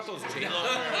 what about those J-Lo?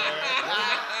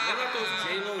 what about those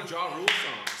J-Lo Ja Rule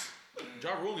songs?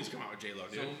 Ja Rule needs to come out with J-Lo,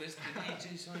 dude. There's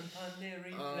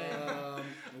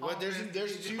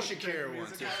 2 Shakira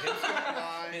ones. There's Hips Don't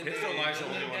Lie. Hips Don't Lie is the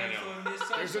only one I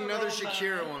know. There's another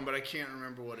Shakira one, but I can't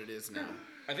remember what it is now.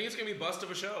 I think it's gonna be bust of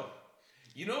a show.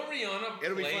 You know Rihanna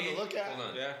It'll be played, fun to look at. Hold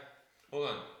on. Yeah. Hold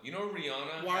on. You know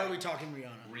Rihanna. Why are we talking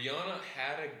Rihanna? Rihanna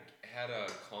had a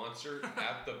concert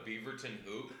at the Beaverton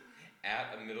Hoop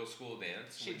at a middle school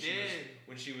dance. She did.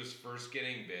 When she was first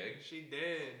getting big. She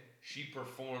did. She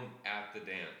performed at the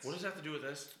dance. What does that have to do with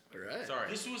this? All right.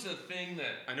 Sorry. This was a thing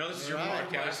that I know this is your Right.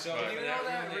 podcast, myself but You know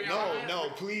that really- Rihanna- No,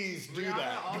 please do Rihanna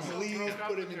that. also Please broke up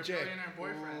put it with in her check. billionaire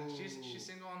boyfriend. She's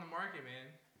single on the market, man.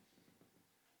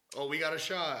 Oh, we got a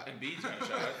shot. Embiid's got a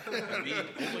shot.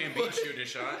 Hopefully Embiid shoot a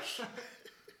shot.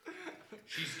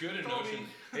 she's good in Ocean.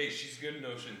 Hey, she's good in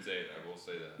Ocean's 8. I will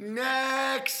say that.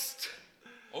 Next.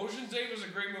 Ocean's 8 was a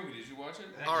great movie. Did you watch it?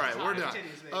 All right, we're Titties, done.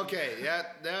 baby. Okay,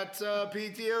 that's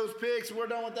PTO's picks. We're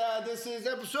done with that. This is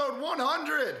episode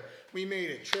 100. We made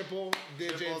it. Triple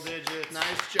digits.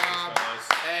 Nice job.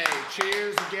 Hey,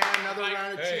 cheers again. Another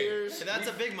round of cheers. Hey, that's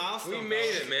a big milestone. We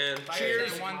made it, man. If I Cheers.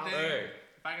 can say one thing, Hey.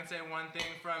 if I can say one thing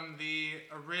from the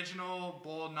original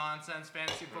Bold Nonsense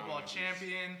Fantasy Football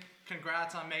Champion,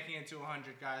 congrats on making it to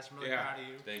 100, guys. I'm really proud of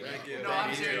you. Thank you. No,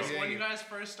 I'm serious. When you guys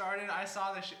first started, I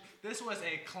saw this. This was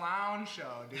a clown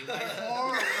show, dude. Like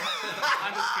horrible.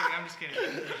 I'm just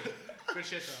kidding. Good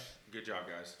shit though. Good job,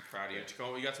 guys. Proud of you.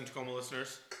 Tacoma, you got some Tacoma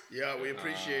listeners? Yeah, we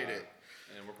appreciate it.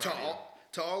 And we're proud of you.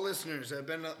 To all listeners that have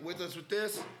been with us with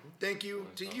this, thank you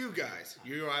to you guys.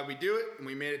 You're why we do it, and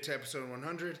we made it to episode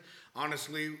 100.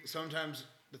 Honestly, sometimes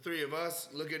the 3 of us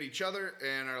look at each other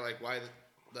and are like, why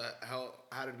the hell,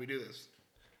 how did we do this?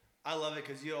 I love it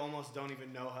because you almost don't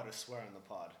even know how to swear on the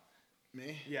pod.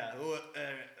 Me? Yeah.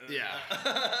 Yeah.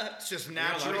 It's just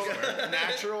natural.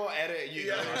 Natural edit. You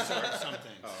gotta start some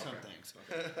things. Some things.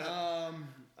 I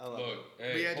love Look,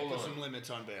 hey, we had to hold put on. some limits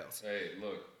on Bales. Hey,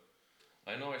 look.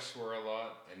 I know I swear a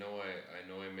lot. I know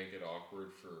I make it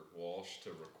awkward for Walsh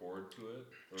to record to it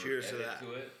or Cheers to edit that.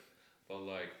 to it. But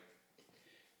like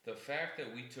the fact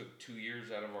that we took 2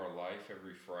 years out of our life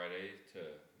every Friday to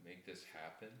make this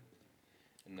happen.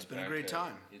 And the It's been a fact great that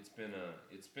time. It's been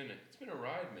a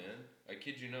ride, man. I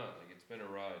kid you not. Like it's been a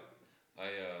ride.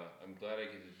 I'm glad I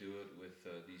get to do it with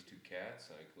these 2 cats.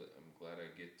 I'm glad I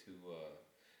get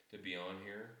to be on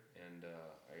here, and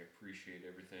I appreciate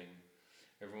everything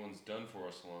everyone's done for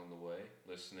us along the way.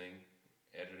 Listening,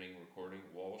 editing, recording.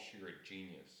 Walsh, you're a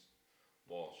genius.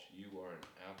 Walsh, you are an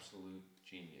absolute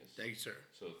genius. Thank you, sir.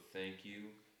 So thank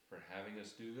you for having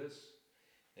us do this.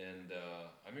 And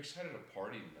I'm excited to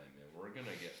party tonight, man. We're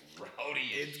gonna get rowdy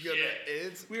as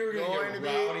shit. We're gonna get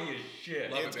rowdy as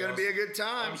shit. It's gonna be a good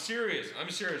time. I'm serious.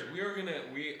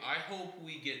 I hope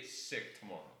we get sick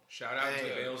tomorrow. Shout out to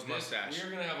Bale's mustache. We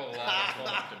are gonna have a lot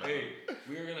of fun. Hey,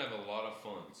 we are gonna have a lot of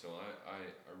fun. So I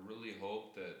really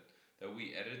hope that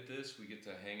we edit this. We get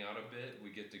to hang out a bit. We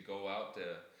get to go out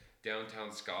to downtown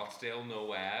Scottsdale,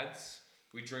 no ads.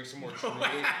 We drink some more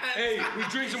Trulies. Hey, we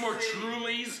drink some more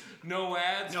Trulies. No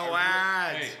ads. No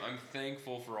ads. Hey, I'm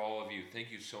thankful for all of you.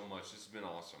 Thank you so much. This has been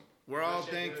awesome. We're all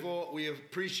thankful. We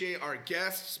appreciate our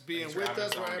guests being with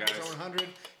us for episode 100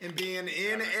 and being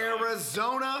in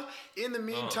Arizona. In the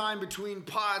meantime, between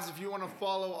pods, if you want to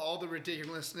follow all the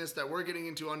ridiculousness that we're getting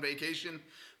into on vacation,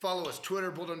 follow us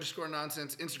Twitter,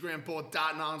 bold_nonsense, Instagram,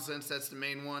 bold.nonsense. That's the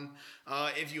main one.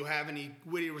 If you have any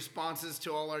witty responses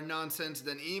to all our nonsense,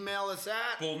 then email us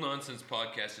at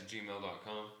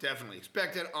boldnonsensepodcast@gmail.com. Definitely.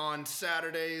 Expect it on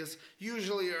Saturdays,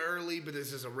 usually early, but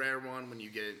this is a rare one when you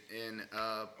get it in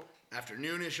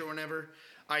afternoonish or whenever.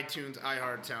 iTunes,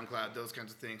 iHeart, SoundCloud, those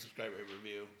kinds of things. Subscribe, rate,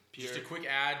 review. Just a quick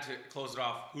ad to close it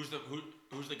off. Who's the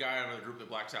guy out of the group that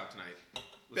blacks out tonight?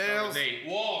 Bales. Nate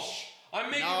Walsh. I'm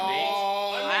making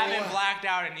I haven't blacked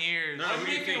out in years. I'm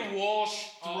making Walsh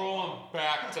throw him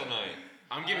back tonight.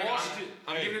 I'm giving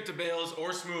it to Bales or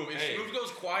Smoove. If Smoove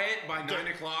goes quiet by 9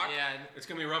 o'clock, it's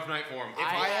going to be a rough night for him. If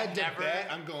I had to bet,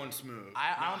 I'm going Smoove.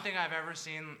 I don't think I've ever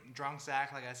seen drunk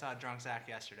Zach like I saw drunk Zach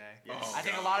yesterday. Yes. I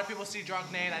think a lot of people see drunk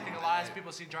Nate. I think a lot of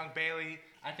people see drunk Bailey.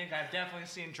 I think I've definitely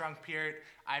seen drunk Peart.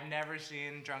 I've never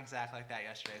seen drunk Zach like that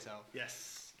yesterday. So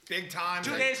yes. Big time.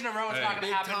 2 days in a row, it's not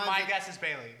going to happen. My guess is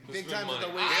Bailey. Big time with the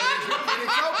way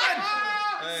Phoenix open.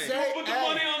 Don't put the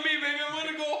money on me, baby. I'm going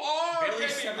to go hard.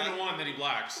 Bailey's 7-1 that he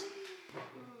blacks.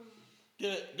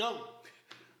 Get it. Go.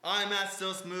 I'm Matt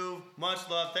Still Smooth. Much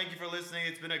love. Thank you for listening.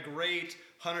 It's been a great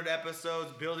 100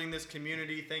 episodes building this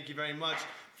community. Thank you very much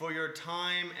for your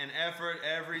time and effort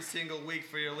every single week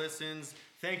for your listens.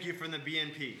 Thank you from the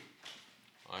BNP.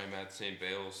 I'm at St.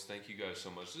 Bales. Thank you guys so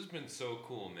much. This has been so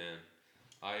cool, man.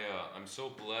 I'm so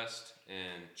blessed,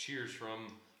 and cheers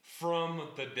from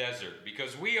the desert,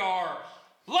 because we are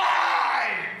live!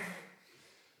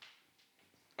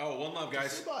 Oh, one love, guys.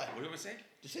 Just say bye. What do you want to say?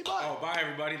 Just say bye. Oh, bye,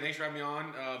 everybody. Thanks for having me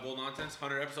on. Bold Nonsense,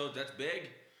 100 episodes. That's big.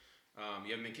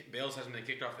 Bales hasn't been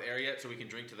kicked off the air yet, so we can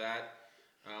drink to that.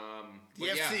 The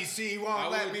FCC won't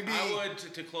let me be. I would,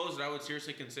 to close it, I would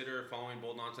seriously consider following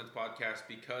Bold Nonsense Podcast,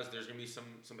 because there's going to be some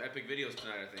epic videos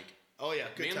tonight, I think. Oh, yeah.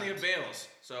 Good Mainly times. of Bales.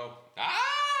 So.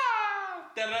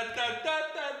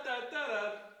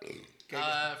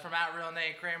 From @Real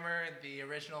Nate Kramer, the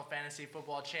original fantasy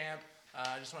football champ.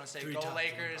 I just want to say, go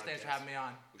Lakers. Thanks for having me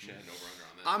on. We should have an over-under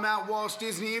on that. I'm at Walt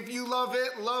Disney. If you love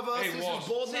it, love us. Hey, this Walsh, is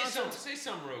Bold say Nonsense.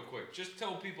 something real quick. Just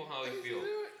tell people how you feel.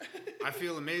 I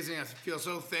feel amazing. I feel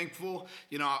so thankful.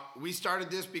 You know, we started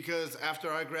this because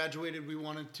after I graduated, we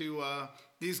wanted to,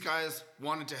 these guys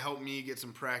wanted to help me get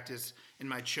some practice in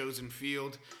my chosen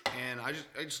field. And I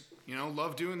just you know,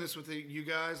 love doing this with you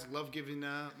guys. Love giving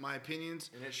my opinions.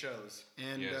 And it shows.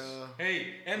 And yes.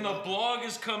 Hey, and the blog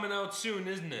is coming out soon,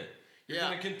 isn't it? You're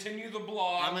going to continue the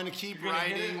blog. I'm going to keep You're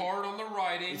writing. Hit it hard on the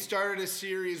writing. We started a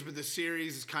series, but the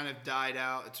series has kind of died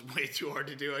out. It's way too hard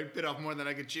to do. I bit off more than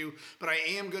I could chew. But I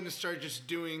am going to start just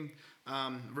doing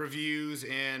reviews,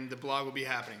 and the blog will be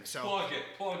happening. So plug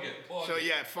it. So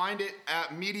yeah, find it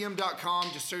at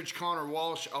medium.com. Just search Connor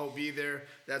Walsh. I'll be there.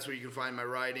 That's where you can find my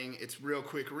writing. It's real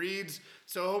quick reads.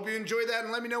 So I hope you enjoy that,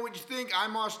 and let me know what you think.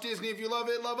 I'm Mosh Disney. If you love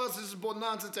it, love us. This is Bold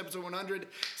Nonsense, episode 100.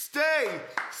 Stay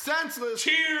senseless.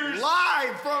 Cheers.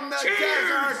 Live from the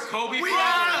desert. Kobe we forever.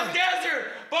 are the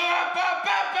desert. Ba, ba,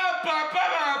 ba, ba, ba, ba,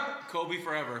 ba. Kobe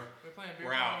forever.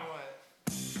 We're out.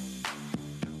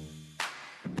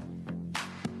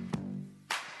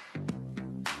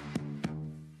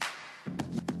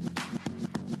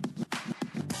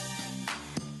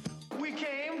 We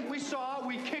came, we saw,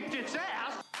 we kicked its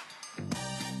ass.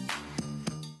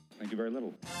 Thank you very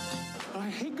little. I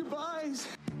hate goodbyes.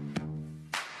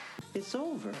 It's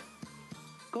over.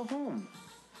 Go home.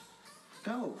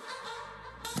 Go.